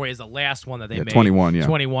McIlroy is the last one that they made. 21, yeah.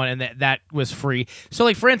 21, and that was free. So,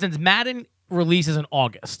 like, for instance, Madden releases in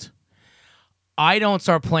August. I don't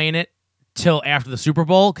start playing it till after the Super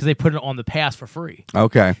Bowl because they put it on the pass for free.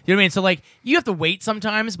 Okay. You know what I mean? So, like, you have to wait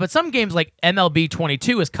sometimes, but some games like MLB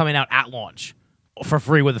 22 is coming out at launch for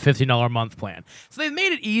free with a $15 a month plan. So they've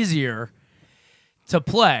made it easier to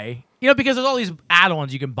play, because there's all these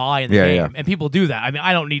add-ons you can buy in the game, and people do that. I mean,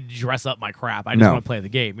 I don't need to dress up my crap. I just want to play the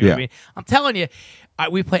game. You know what I mean? I'm telling you,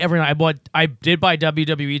 we play every night. I did buy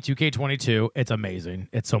WWE 2K22. It's amazing.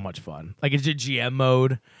 It's so much fun. Like, it's just GM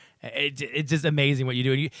mode. It's just amazing what you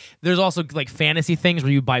do. And there's also like fantasy things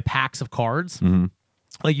where you buy packs of cards. Mm-hmm.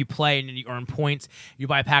 Like you play and you earn points. You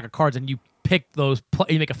buy a pack of cards and you pick those.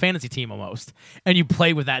 You make a fantasy team almost, and you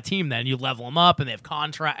play with that team. Then you level them up, and they have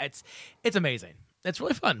contracts. It's amazing. It's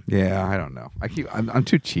really fun. Yeah, I don't know. I'm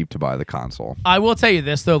too cheap to buy the console. I will tell you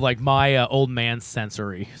this though, like my old man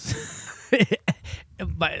sensory.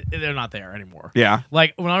 But they're not there anymore. Yeah.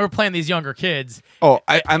 Like when I were playing these younger kids. Oh,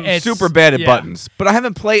 I'm super bad at buttons, but I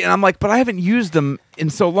haven't played, and I'm like, but I haven't used them in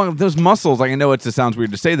so long. Those muscles, like I know it sounds weird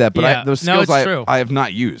to say that, but those skills I have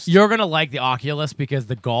not used. You're gonna like the Oculus because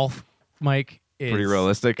the golf, Mike, is pretty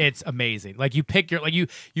realistic. It's amazing. Like you pick you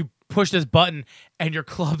push this button and your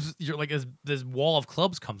clubs, you're like this wall of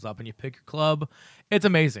clubs comes up and you pick your club. It's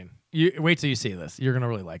amazing. You wait till you see this. You're gonna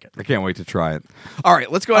really like it. I can't wait to try it. All right,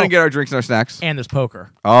 let's go ahead and get our drinks and our snacks. And there's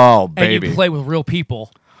poker. Oh, baby! And you play with real people,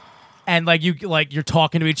 and you're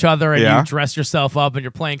talking to each other, and you dress yourself up, and you're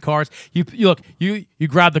playing cards. You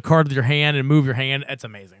grab the card with your hand and move your hand. It's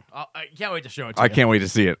amazing. I can't wait to show it to you. I can't wait to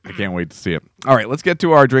see it. I can't wait to see it. All right, let's get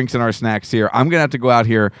to our drinks and our snacks here. I'm gonna have to go out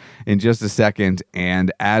here in just a second and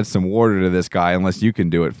add some water to this guy, unless you can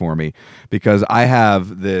do it for me, because I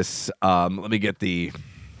have this. Let me get the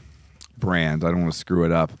brand. I don't want to screw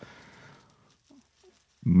it up.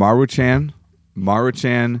 Maruchan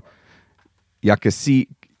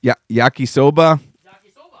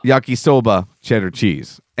yakisoba cheddar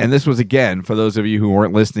cheese. And this was, again, for those of you who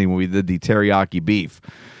weren't listening when we did the teriyaki beef,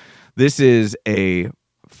 this is a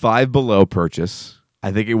Five Below purchase.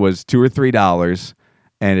 I think it was $2 or $3,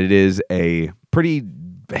 and it is a pretty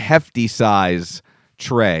hefty size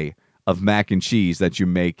tray of mac and cheese that you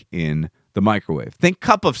make in the microwave. Think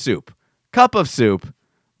cup of soup,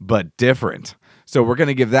 but different. So we're going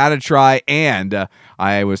to give that a try. And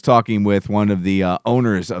I was talking with one of the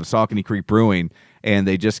owners of Saucony Creek Brewing, and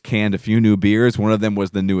they just canned a few new beers. One of them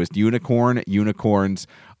was the newest Unicorn. Unicorn's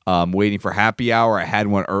waiting for happy hour. I had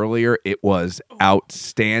one earlier. It was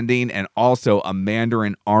outstanding. And also a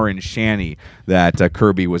Mandarin Orange Shandy that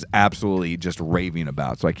Kirby was absolutely just raving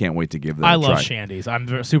about. So I can't wait to give that a try. I love shandies.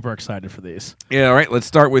 I'm super excited for these. Yeah, all right. Let's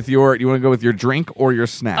start with you want to go with your drink or your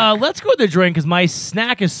snack? Let's go with the drink because my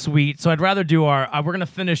snack is sweet. So I'd rather do we're going to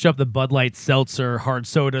finish up the Bud Light Seltzer hard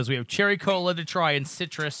sodas. We have cherry cola to try and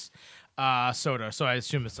citrus soda. So I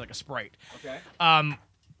assume it's like a Sprite. Okay. I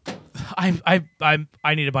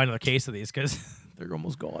need to buy another case of these because they're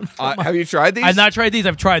almost gone. Have you tried these? I've not tried these.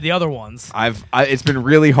 I've tried the other ones. It's been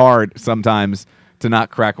really hard sometimes to not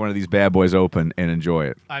crack one of these bad boys open and enjoy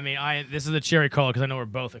it. I mean, this is the cherry cola because I know we're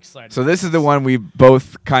both excited. So this is the one we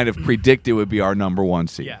both kind of predicted would be our number one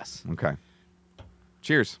seed. Yes. Okay.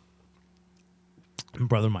 Cheers.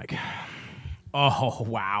 Brother Mike. Oh,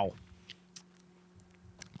 wow.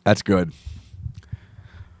 That's good.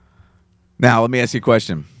 Now, let me ask you a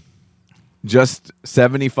question. Just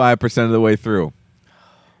 75% of the way through,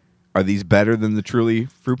 are these better than the Truly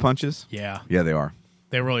Fruit Punches? Yeah. Yeah, they are.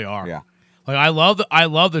 They really are. Yeah. Like I love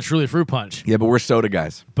the Truly Fruit Punch. Yeah, but we're soda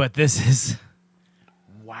guys. But this is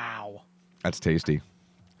wow. That's tasty.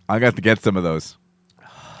 I got to get some of those.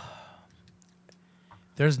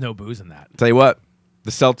 There's no booze in that. Tell you what, the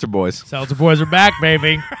Seltzer Boys. Seltzer Boys are back,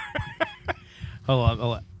 baby. Hold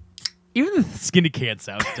on. Even the skinny can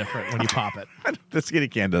sounds different when you pop it. The skinny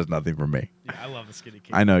can does nothing for me. Yeah, I love the skinny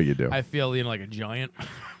can. I know you do. I feel like a giant.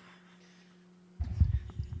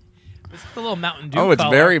 This is the little Mountain Dew. Oh, it's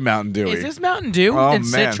color. very Mountain Dewy. Is this Mountain Dew and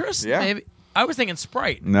citrus? Yeah. Maybe. I was thinking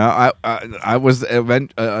Sprite. No, I was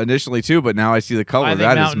initially too, but now I see the color. I think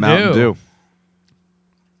That is Mountain Dew.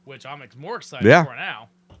 Which I'm more excited for now.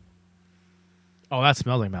 Oh, that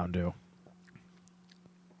smells like Mountain Dew.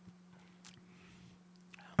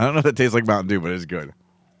 I don't know if it tastes like Mountain Dew, but it's good.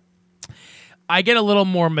 I get a little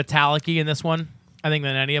more metallic-y in this one, I think,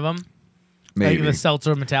 than any of them. Maybe. Like the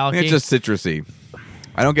seltzer metallic-y. I think it's just citrusy.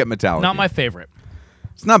 I don't get metallic. Not my favorite.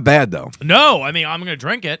 It's not bad, though. No, I mean, I'm going to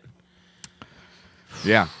drink it.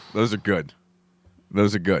 Yeah, those are good.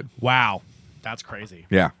 Those are good. Wow. That's crazy.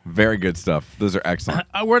 Yeah, very good stuff. Those are excellent.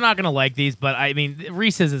 We're not going to like these, but I mean,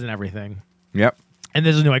 Reese's isn't everything. Yep. And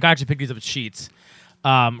this is new. I actually picked these up at Sheetz.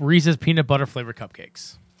 Reese's peanut butter flavored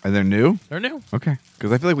cupcakes. And they're new? They're new. Okay.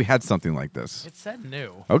 Because I feel like we had something like this. It said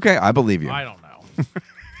new. Okay, I believe you. I don't know.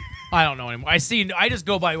 I don't know anymore. I just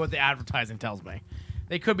go by what the advertising tells me.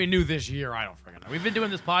 They could be new this year. I don't freaking know. We've been doing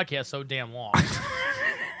this podcast so damn long.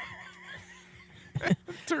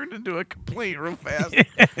 Turned into a complaint real fast.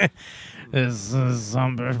 This is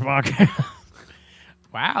some bitch podcast.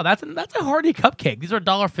 Wow, that's a hearty cupcake. These are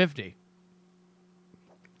 $1.50.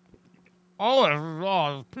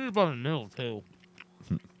 Oh, peanut butter and milk too.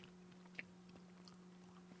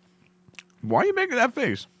 Why are you making that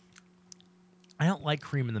face? I don't like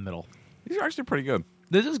cream in the middle. These are actually pretty good.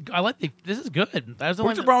 This is good.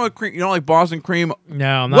 What's the problem with cream? You don't like Boston cream?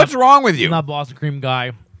 No, I'm not. What's wrong with you? I'm not a Boston cream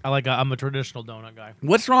guy. I'm a traditional donut guy.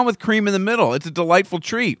 What's wrong with cream in the middle? It's a delightful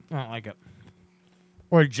treat. I don't like it.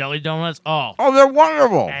 Or jelly donuts. Oh, they're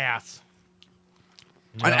wonderful. ass.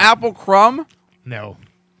 No. An apple crumb? No.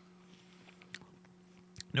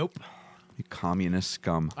 Nope. You communist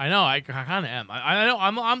scum. I know. I kind of am. I know.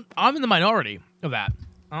 I'm in the minority of that.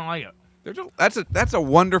 I don't like it. That's a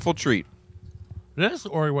wonderful treat. This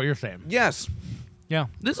or what you're saying? Yes. Yeah.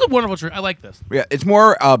 This is a wonderful treat. I like this. Yeah, it's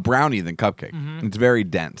more brownie than cupcake. Mm-hmm. It's very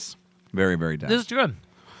dense. Very, very dense. This is good.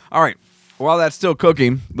 All right. While that's still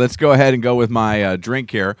cooking, let's go ahead and go with my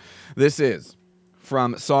drink here. This is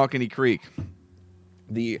from Saucony Creek.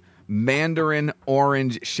 The Mandarin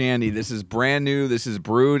Orange Shandy. This is brand new. This is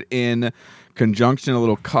brewed in conjunction, a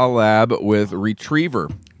little collab with Retriever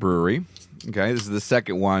Brewery. Okay, this is the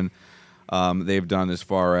second one they've done as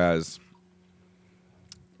far as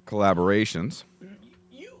collaborations.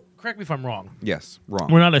 You correct me if I'm wrong. Yes,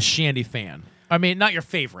 wrong. We're not a shandy fan. I mean, not your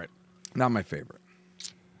favorite. Not my favorite.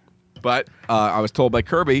 But I was told by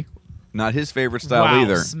Kirby, not his favorite style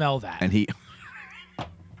either. Smell that. And he...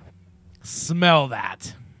 Smell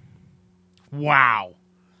that. Wow.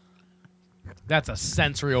 That's a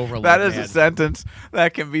sensory overload. That is man. a sentence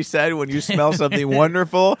that can be said when you smell something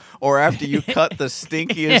wonderful or after you cut the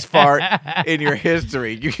stinkiest fart in your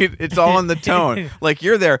history. It's all in the tone. Like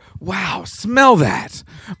you're there, wow, smell that.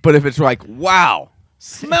 But if it's like, wow,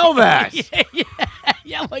 smell that.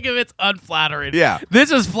 Yeah, like if it's unflattering. Yeah. This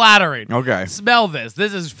is flattering. Okay. Smell this.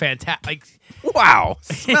 This is fantastic. Wow,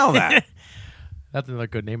 smell that. That's another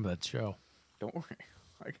good name of that show. Don't worry.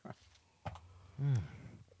 I got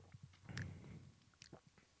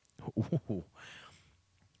Ooh.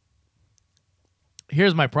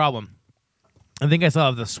 Here's my problem. I think I still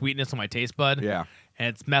have the sweetness on my taste bud. Yeah. And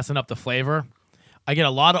it's messing up the flavor. I get a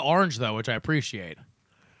lot of orange, though, which I appreciate.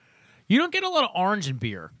 You don't get a lot of orange in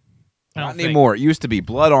beer. I Not don't think. anymore. It used to be.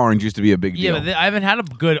 Blood orange used to be a big Yeah, deal. but I haven't had a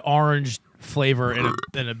good orange flavor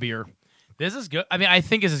in a beer. This is good. I mean, I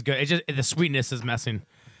think this is good. It's just the sweetness is messing.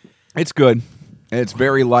 It's good. It's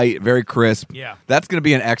very light, very crisp. Yeah. That's going to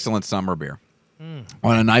be an excellent summer beer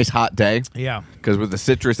on a nice hot day. Yeah. Because with the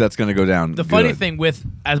citrus, that's going to go down. The funny good. thing with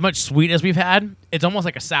as much sweet as we've had, it's almost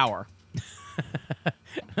like a sour.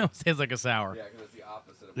 It tastes like a sour. Yeah, because it's the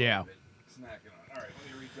opposite of Yeah. what I've been snacking on. All right,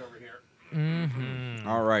 let me reach over here.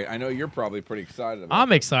 All right, I know you're probably pretty excited about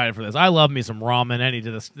I'm excited for this. I love me some ramen. Any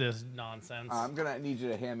to this nonsense. I'm going to need you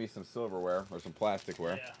to hand me some silverware or some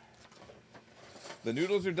plasticware. Yeah. The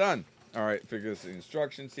noodles are done. All right, figure the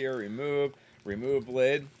instructions here. Remove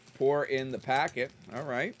lid, pour in the packet. All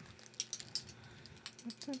right.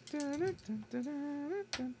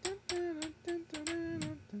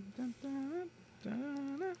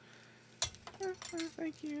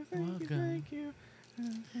 Thank you.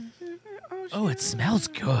 Oh, it smells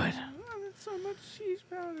good. So much cheese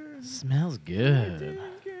powder. Smells good.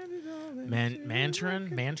 Mandarin?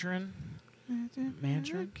 Can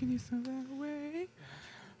you throw that away?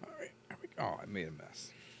 All right. There we go. Oh, I made a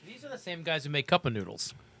mess. These are the same guys who make cup of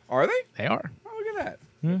noodles. Are they? They are. Oh, look at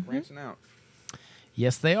that. Branching out.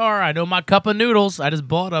 Yes, they are. I know my cup of noodles. I just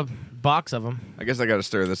bought a box of them. I guess I got to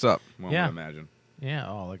stir this up. One Yeah. would imagine. Yeah.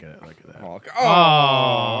 Oh, look at it. Look at that. Oh,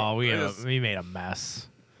 okay. We made a mess.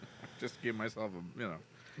 Just give myself a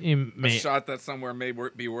You a made, shot that somewhere may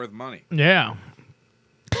be worth money. yeah.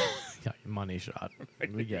 Yeah, money shot.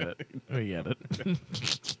 We get it. We get it.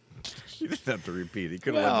 You didn't have to repeat. He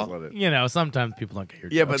could have let it. You know, sometimes people don't get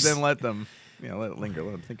your Yeah, jokes. but then let them. Let it linger.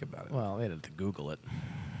 Let them think about it. Well, they had to Google it.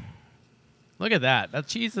 Look at that. That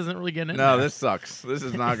cheese isn't really getting in No, there. this sucks. This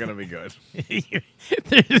is not going to be good.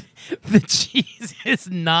 The cheese is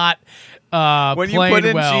not When you playing put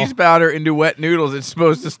in well. cheese powder into wet noodles, it's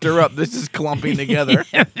supposed to stir up. This is clumping together.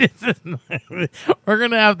 Yeah, this is we're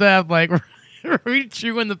going to have like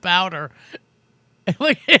re-chewing the powder.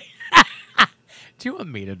 Like, do you want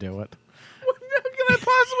me to do it? How can I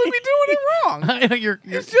possibly be doing it wrong? you're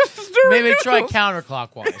It's just stirring maybe try noodles.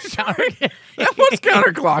 counterclockwise. That was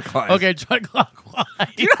counterclockwise. Okay, try clockwise.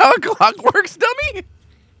 Do you know how a clock works, dummy?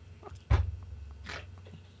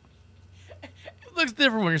 It looks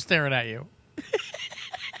different when you're staring at you.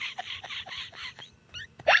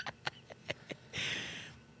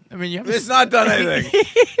 I mean, you have It's not done anything.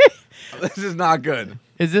 This is not good.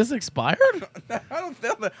 Is this expired?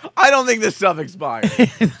 I don't think this stuff expired.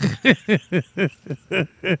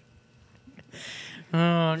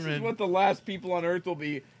 Oh, This is what the last people on Earth will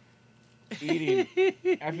be eating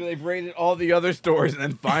after they've raided all the other stores and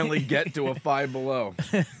then finally get to a Five Below.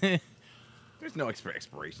 There's no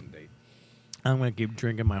expiration date. I'm gonna keep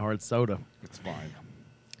drinking my hard soda. It's fine.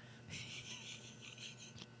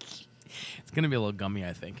 It's gonna be a little gummy,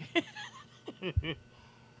 I think.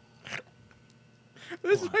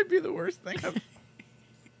 This might be the worst thing I've...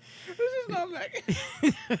 This is not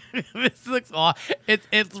that... This looks awful.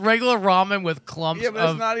 It's regular ramen with clumps Yeah, but of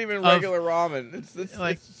it's not even of regular ramen. It's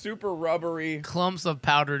like- it's super rubbery. clumps of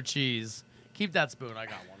powdered cheese. Keep that spoon. I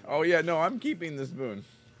got one. Oh, yeah, no, I'm keeping this spoon.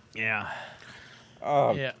 Yeah.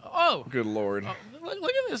 Oh, Yeah. Oh. good Lord. Oh,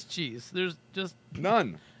 look at this cheese. There's just.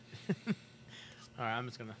 None. All right. I'm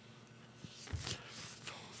just gonna.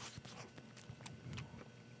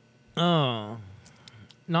 Oh.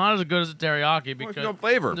 Not as good as a teriyaki because there's no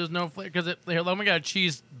flavor. There's no flavor because here. Let me get a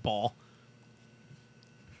cheese ball.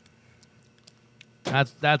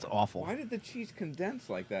 That's awful. Why did the cheese condense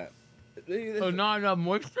like that? Oh, not enough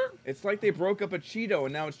moisture. It's like they broke up a Cheeto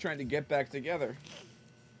and now it's trying to get back together.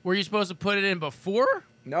 Were you supposed to put it in before?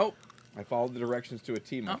 Nope. I followed the directions to a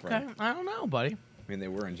T, my Okay, friend. I don't know, buddy. I mean, they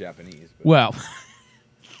were in Japanese. But... Well,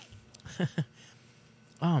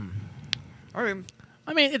 I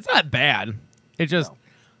mean, it's not bad. It just No.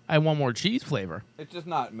 I want more cheese flavor. it's just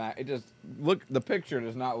not. It just look. The picture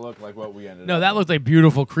does not look like what we ended up. No, that with. looks like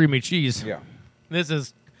beautiful creamy cheese. Yeah. This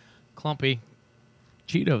is clumpy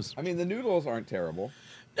Cheetos. I mean, the noodles aren't terrible.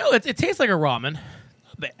 No, it tastes like a ramen.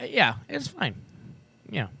 But, yeah, it's fine.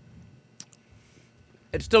 Yeah.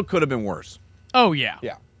 It still could have been worse. Oh, yeah.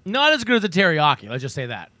 Yeah. Not as good as the teriyaki. Let's just say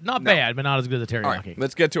that. Not bad, but not as good as the teriyaki. All right,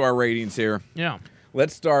 let's get to our ratings here. Yeah.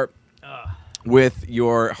 Let's start with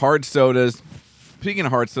your hard sodas. Speaking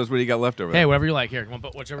of hard sodas, what do you got left over there? Hey, whatever you like. Here, come on,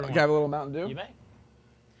 whichever Can one. I have a little Mountain Dew? You may.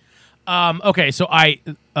 Okay, so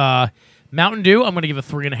Mountain Dew, I'm going to give it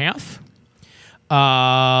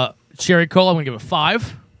 3.5. Cherry Cola, I'm going to give it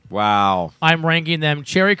 5. Wow. I'm ranking them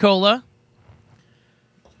Cherry Cola,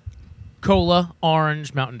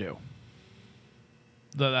 Orange, Mountain Dew.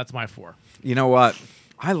 That's my 4. You know what?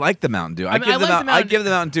 I like the Mountain Dew. I give the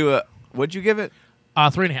Mountain Dew a. What'd you give it?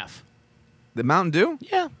 3.5. The Mountain Dew?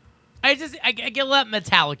 Yeah. I get a lot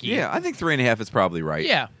metallic-y. Yeah, I think 3.5 is probably right.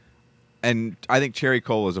 Yeah. And I think Cherry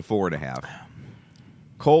Cola is a 4.5.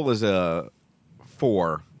 Cola is a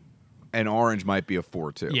 4, and Orange might be a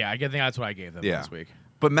 4 too. Yeah, I think that's what I gave them last week.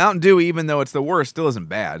 But Mountain Dew, even though it's the worst, still isn't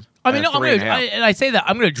bad. I mean, no, I say that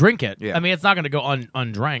I'm going to drink it. Yeah. I mean, it's not going to go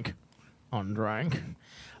undrank.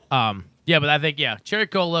 Yeah, but I think Cherry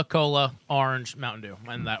Cola, Orange, Mountain Dew,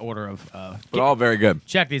 in that order of. But all very good.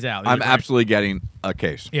 Check these out. I'm absolutely getting a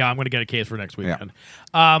case. Yeah, I'm going to get a case for next weekend.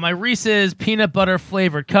 Yeah. My Reese's peanut butter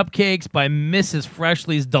flavored cupcakes by Mrs.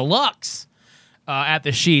 Freshley's Deluxe at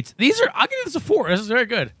the Sheets. I'll give this a 4. This is very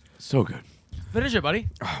good. So good. Finish it, buddy.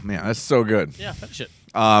 Oh man, that's so good. Yeah, finish it.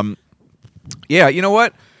 Yeah, you know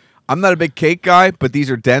what? I'm not a big cake guy, but these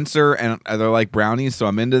are denser and they're like brownies, so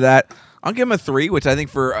I'm into that. I'll give them a 3, which I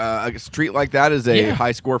think for a treat like that is a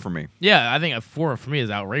high score for me. Yeah, I think a 4 for me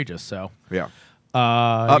is outrageous. So yeah.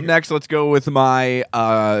 Up next, let's go with my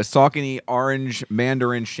Saucony Orange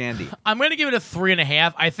Mandarin Shandy. I'm going to give it a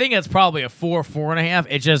 3.5. I think it's probably a 4.5.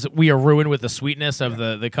 It's just we are ruined with the sweetness of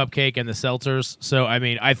the cupcake and the seltzers. So I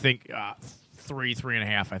mean, I think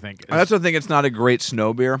 3.5. I think. I also think it's not a great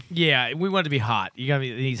snow beer. Yeah, we want it to be hot. You got to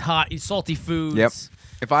be these hot, salty foods. Yep.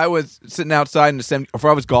 If I was sitting outside in the if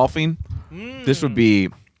I was golfing, this would be,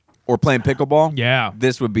 or playing pickleball. Yeah.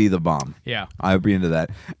 This would be the bomb. Yeah. I would be into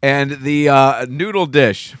that. And the noodle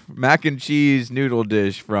dish, mac and cheese noodle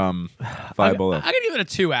dish from Five Below. I could give it a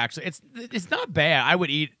 2. Actually, it's not bad. I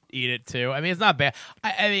would eat it too. I mean, it's not bad.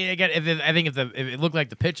 I mean, again, if it looked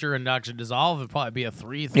like the pitcher and actually dissolve, it'd probably be a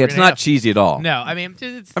 3. Yeah, it's not cheesy at all. No, I mean,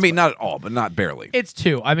 not at all, but not barely. It's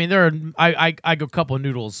 2. I mean, there are I go a couple of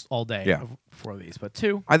noodles all day. Yeah. For these, but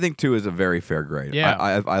 2. I think 2 is a very fair grade. Yeah.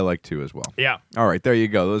 I like 2 as well. Yeah. All right, there you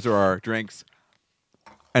go. Those are our drinks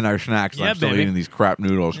and our snacks. Yeah, I'm still baby. eating these crap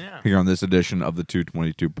noodles here on this edition of the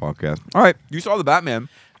 222 podcast. All right, you saw the Batman.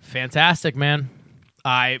 Fantastic, man.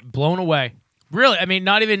 Blown away. Really, I mean,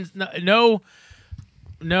 not even no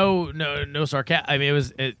sarcasm. I mean, it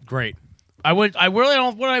was great. I really don't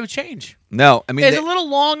know what I would change. No, I mean it's a little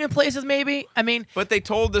long in places, maybe. I mean, but they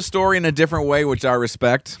told the story in a different way, which I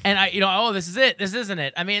respect. And this is it. This isn't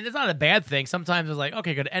it. I mean, it's not a bad thing. Sometimes it's like,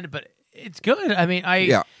 okay, good, end it, but it's good. I mean,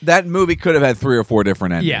 that movie could have had 3 or 4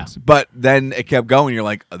 different endings. Yeah. But then it kept going. You're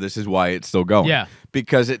like, oh, this is why it's still going. Yeah.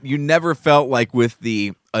 Because you never felt like with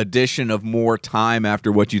the addition of more time after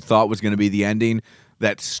what you thought was going to be the ending,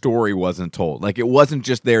 that story wasn't told. Like, it wasn't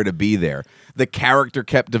just there to be there. The character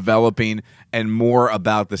kept developing, and more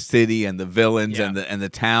about the city and the villains and the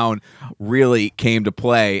town really came to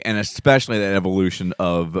play, and especially that evolution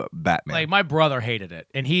of Batman. Like, my brother hated it,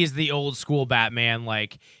 and he's the old school Batman.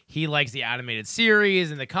 Like, he likes the animated series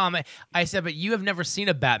and the comic. I said, but you have never seen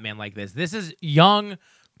a Batman like this. This is young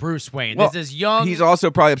Bruce Wayne. Well, this is young. He's also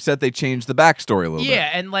probably upset they changed the backstory a little bit. Yeah,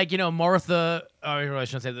 and like, Martha, I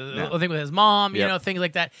shouldn't say the thing with his mom, things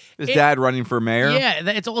like that. His dad running for mayor. Yeah,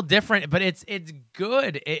 it's all different, but it's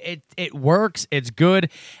good. It works. It's good,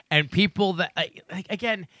 and people that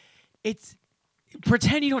again, it's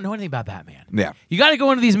pretend you don't know anything about Batman. Yeah, you got to go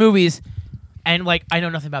into these movies, and like, I know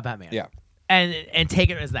nothing about Batman. Yeah, and take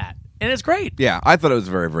it as that. And it's great. Yeah, I thought it was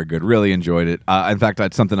very, very good. Really enjoyed it. In fact,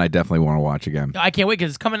 that's something I definitely want to watch again. I can't wait because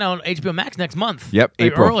it's coming out on HBO Max next month. Yep,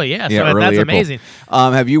 April. Early, yeah. So early that's April. amazing.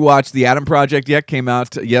 Have you watched The Adam Project yet? Came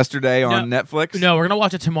out yesterday on Netflix. No, we're gonna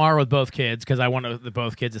watch it tomorrow with both kids because I want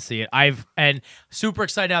both kids to see it. And super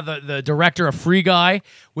excited now. The director of Free Guy,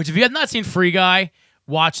 which if you have not seen Free Guy,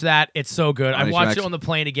 watch that. It's so good. I watched it on the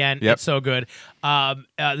plane again. Yep. It's so good.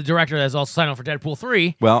 The director has also signed on for Deadpool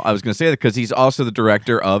 3. Well, I was going to say that because he's also the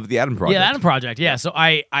director of The Adam Project. Yeah, The Adam Project. Yeah, so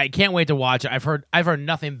I can't wait to watch it. I've heard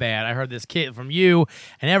nothing bad. I heard this kid from you,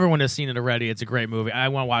 and everyone has seen it already. It's a great movie. I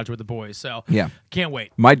want to watch it with the boys. So yeah, can't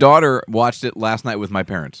wait. My daughter watched it last night with my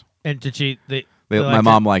parents. And did she? My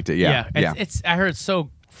mom liked it. Yeah, It's I heard it's so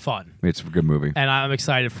fun. It's a good movie, and I'm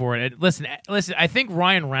excited for it. And listen. I think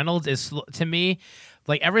Ryan Reynolds is to me.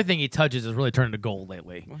 Like everything he touches has really turned into gold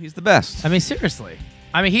lately. Well, he's the best. I mean, seriously.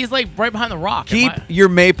 I mean, he's like right behind the Rock. Keep your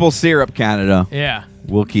maple syrup, Canada. Yeah.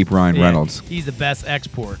 We'll keep Ryan Reynolds. He's the best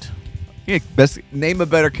export. Yeah, best. Name a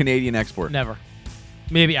better Canadian export. Never.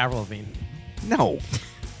 Maybe Avril Lavigne. No.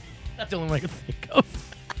 That's the only one I can think of.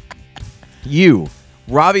 You,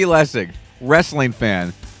 Robbie Lessig, wrestling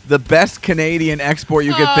fan, the best Canadian export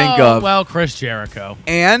you could think of. Well, Chris Jericho.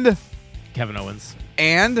 And? Kevin Owens.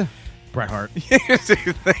 And? Bret Hart.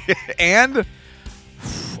 And?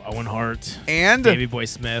 Owen Hart. And? Davey Boy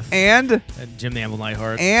Smith. And? Jim the Anvil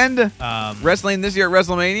Neidhart. And? Wrestling this year at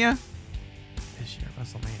WrestleMania? This year at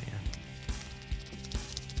WrestleMania.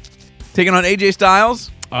 Taking on AJ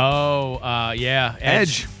Styles? Oh, yeah.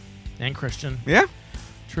 Edge. And Christian. Yeah.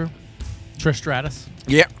 True. Trish Stratus.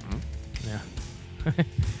 Yeah. Yeah.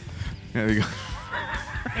 There we go.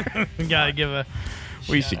 We gotta give a.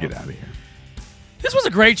 We should get out of here. This was a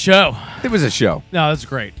great show. It was a show. No, that's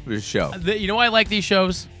great. It was a show. You know why I like these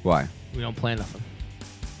shows? Why? We don't plan nothing.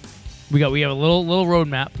 We have a little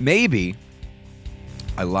roadmap. Maybe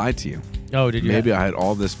I lied to you. Oh, did you? Maybe I had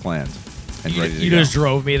all this planned and ready to go. You just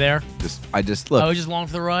drove me there. I just look. I was just along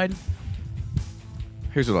for the ride.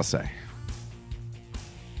 Here's what I'll say.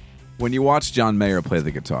 When you watch John Mayer play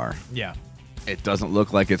the guitar, Yeah. it doesn't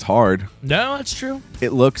look like it's hard. No, that's true.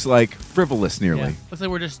 It looks like frivolous nearly. Yeah. Looks like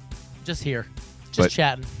we're just here, just But-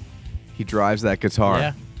 chatting. He drives that guitar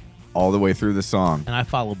Yeah. all the way through the song, And I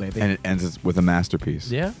follow, baby. and it ends with a masterpiece.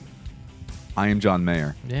 Yeah. I am John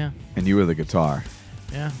Mayer, Yeah. and you are the guitar,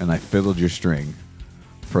 Yeah. and I fiddled your string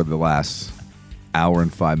for the last hour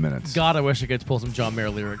and 5 minutes. God, I wish I could pull some John Mayer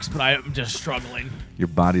lyrics, but I am just struggling. Your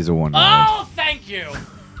body's a wonderland. Oh, thank you.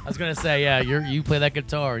 I was gonna say, yeah, you play that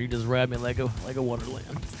guitar, you just ride me like a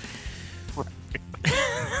wonderland.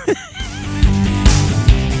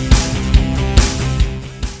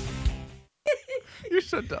 You're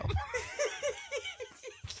so dumb.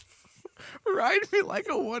 Ride me like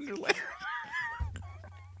a wonderland.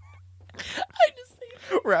 I just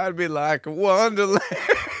think Ride me like a wonderland.